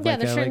on kind of like... Yeah,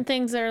 there's certain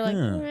things that are like, I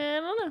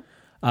don't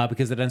know.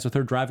 Because it ends with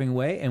her driving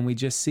away, and we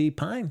just see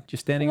Pine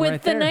just standing with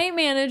right there. With the night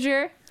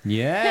manager.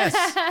 Yes.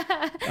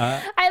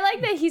 I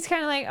like that he's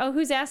kind of like, oh,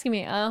 who's asking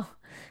me? Oh,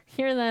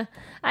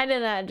 I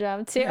did that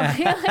job too.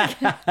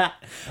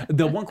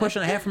 The one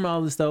question I have from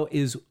all this, though,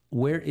 is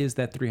where is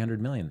that $300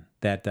 million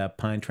that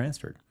Pine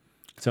transferred?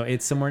 So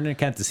it's somewhere in an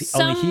account. Does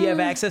only he have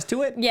access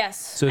to it?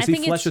 Yes. So is he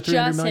flush with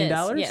 $300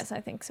 million? Yes,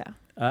 I think so.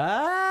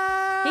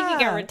 He He could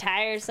go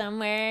retire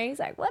somewhere. He's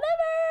like, whatever.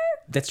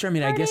 That's true. I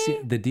mean, I guess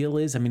the deal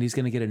is, I mean, he's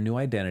going to get a new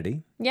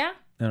identity. Yeah.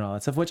 And all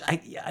that stuff, which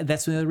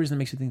that's the other reason that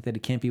makes you think that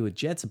it can't be with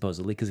Jed,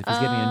 supposedly, because if he's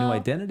getting a new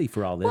identity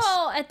for all this.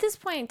 Well, at this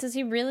point, does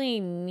he really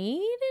need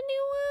a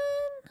new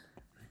one?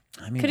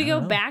 I mean, could he go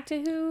back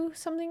to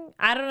something?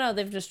 I don't know.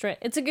 They've just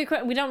it's a good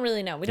question. We don't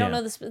really know. We don't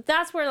know this.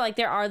 That's where like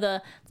there are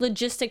the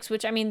logistics,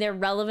 which I mean they're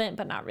relevant,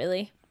 but not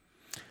really.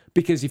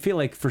 Because you feel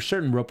like for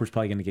certain Roper's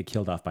probably going to get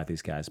killed off by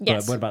these guys.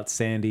 Yes. But what about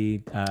Sandy,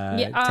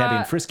 Tabby,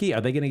 and Frisky?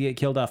 Are they going to get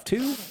killed off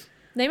too?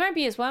 They might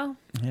be as well.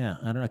 Yeah,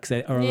 I don't know.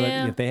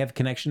 If they have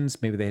connections,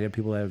 maybe they have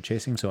people that are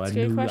chasing. So a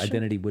new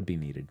identity would be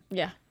needed.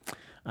 Yeah.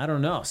 I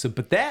don't know. So,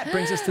 but that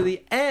brings us to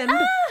the end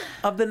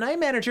of The Night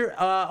Manager.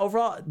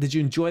 Overall, did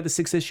you enjoy the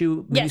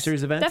 6-issue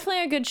miniseries event?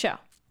 Definitely a good show.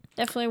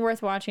 Definitely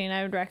worth watching.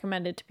 I would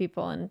recommend it to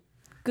people. And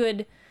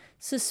good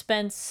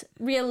suspense,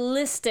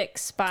 realistic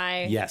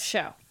spy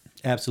show.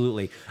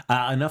 Absolutely.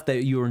 Enough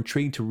that you were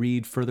intrigued to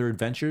read further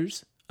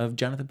adventures of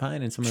Jonathan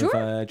Pine and some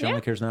of John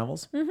Le Carre's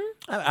novels.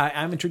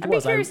 I'm intrigued. I'd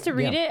be curious to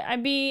read it.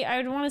 I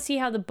would want to see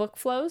how the book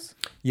flows.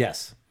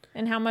 Yes.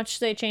 And how much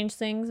they change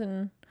things,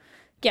 and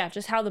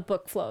just how the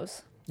book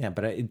flows. Yeah,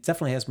 but it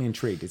definitely has me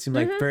intrigued. It seemed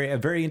like a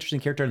very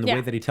interesting character in the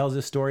way that he tells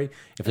his story.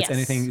 If it's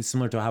anything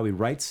similar to how he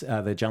writes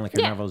the John Le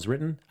Carre novel is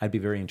written, I'd be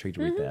very intrigued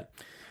to read that.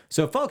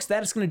 So, folks,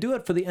 that is going to do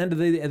it for the end of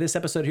this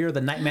episode here of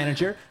The Night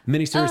Manager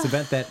miniseries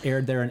event that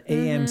aired there on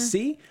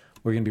AMC.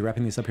 We're going to be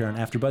wrapping this up here on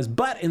AfterBuzz.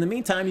 But in the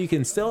meantime, you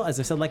can still, as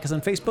I said, like us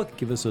on Facebook,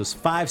 give us those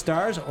 5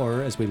 stars,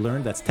 or as we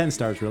learned, that's 10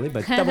 stars really,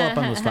 but double up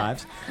on those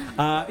 5s.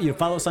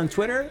 Follow us on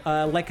Twitter,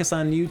 like us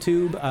on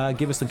YouTube,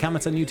 give us some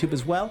comments on YouTube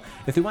as well.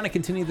 If they want to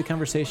continue the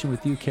conversation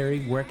with you,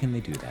 Carrie, where can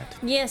they do that?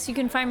 Yes, you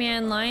can find me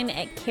online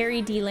at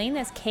Carrie D. Lane.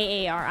 That's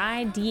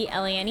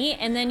Karidlane.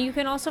 And then you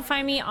can also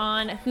find me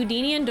on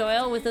Houdini and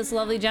Doyle with this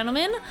lovely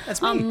gentleman.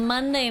 That's me. On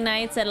Monday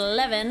nights at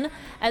 11,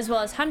 as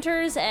well as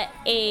Hunters at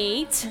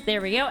 8. There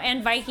we go.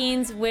 And Vikings,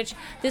 which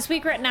this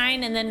week we're at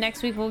 9, and then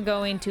next week we'll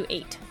go into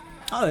 8.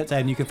 Oh,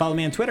 and you can follow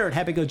me on Twitter at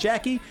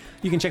HappyGoJackie.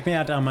 You can check me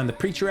out on the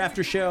Preacher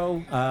After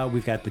Show.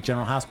 We've got the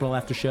General Hospital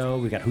After Show.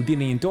 We've got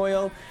Houdini and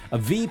Doyle, a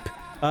Veep.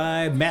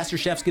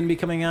 MasterChef's going to be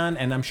coming on,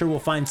 and I'm sure we'll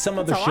find some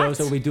other shows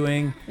that we'll be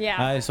doing.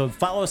 Yeah. So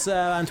follow us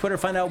on Twitter.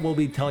 Find out. We'll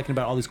be talking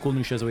about all these cool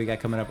new shows that we got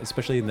coming up,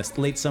 especially in the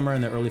late summer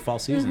and the early fall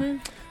season.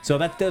 So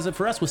that does it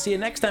for us. We'll see you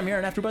next time here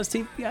on AfterBuzz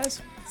TV,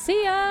 guys.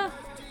 See ya.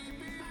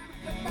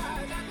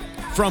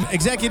 From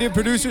executive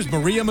producers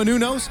Maria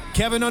Menounos,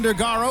 Kevin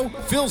Undergaro,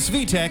 Phil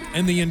Svitek,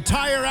 and the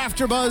entire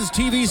AfterBuzz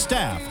TV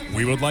staff,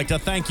 we would like to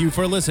thank you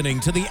for listening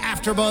to the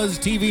AfterBuzz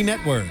TV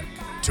network.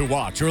 To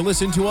watch or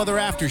listen to other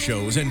after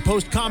shows and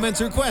post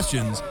comments or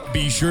questions,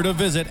 be sure to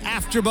visit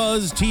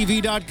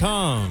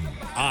AfterBuzzTV.com.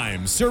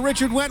 I'm Sir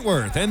Richard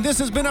Wentworth, and this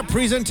has been a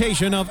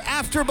presentation of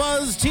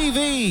AfterBuzz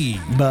TV.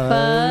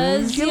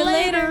 Buzz you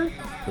later.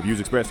 The views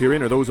expressed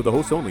herein are those of the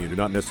hosts only and do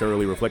not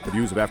necessarily reflect the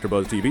views of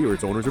AfterBuzz TV or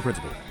its owners or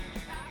principals.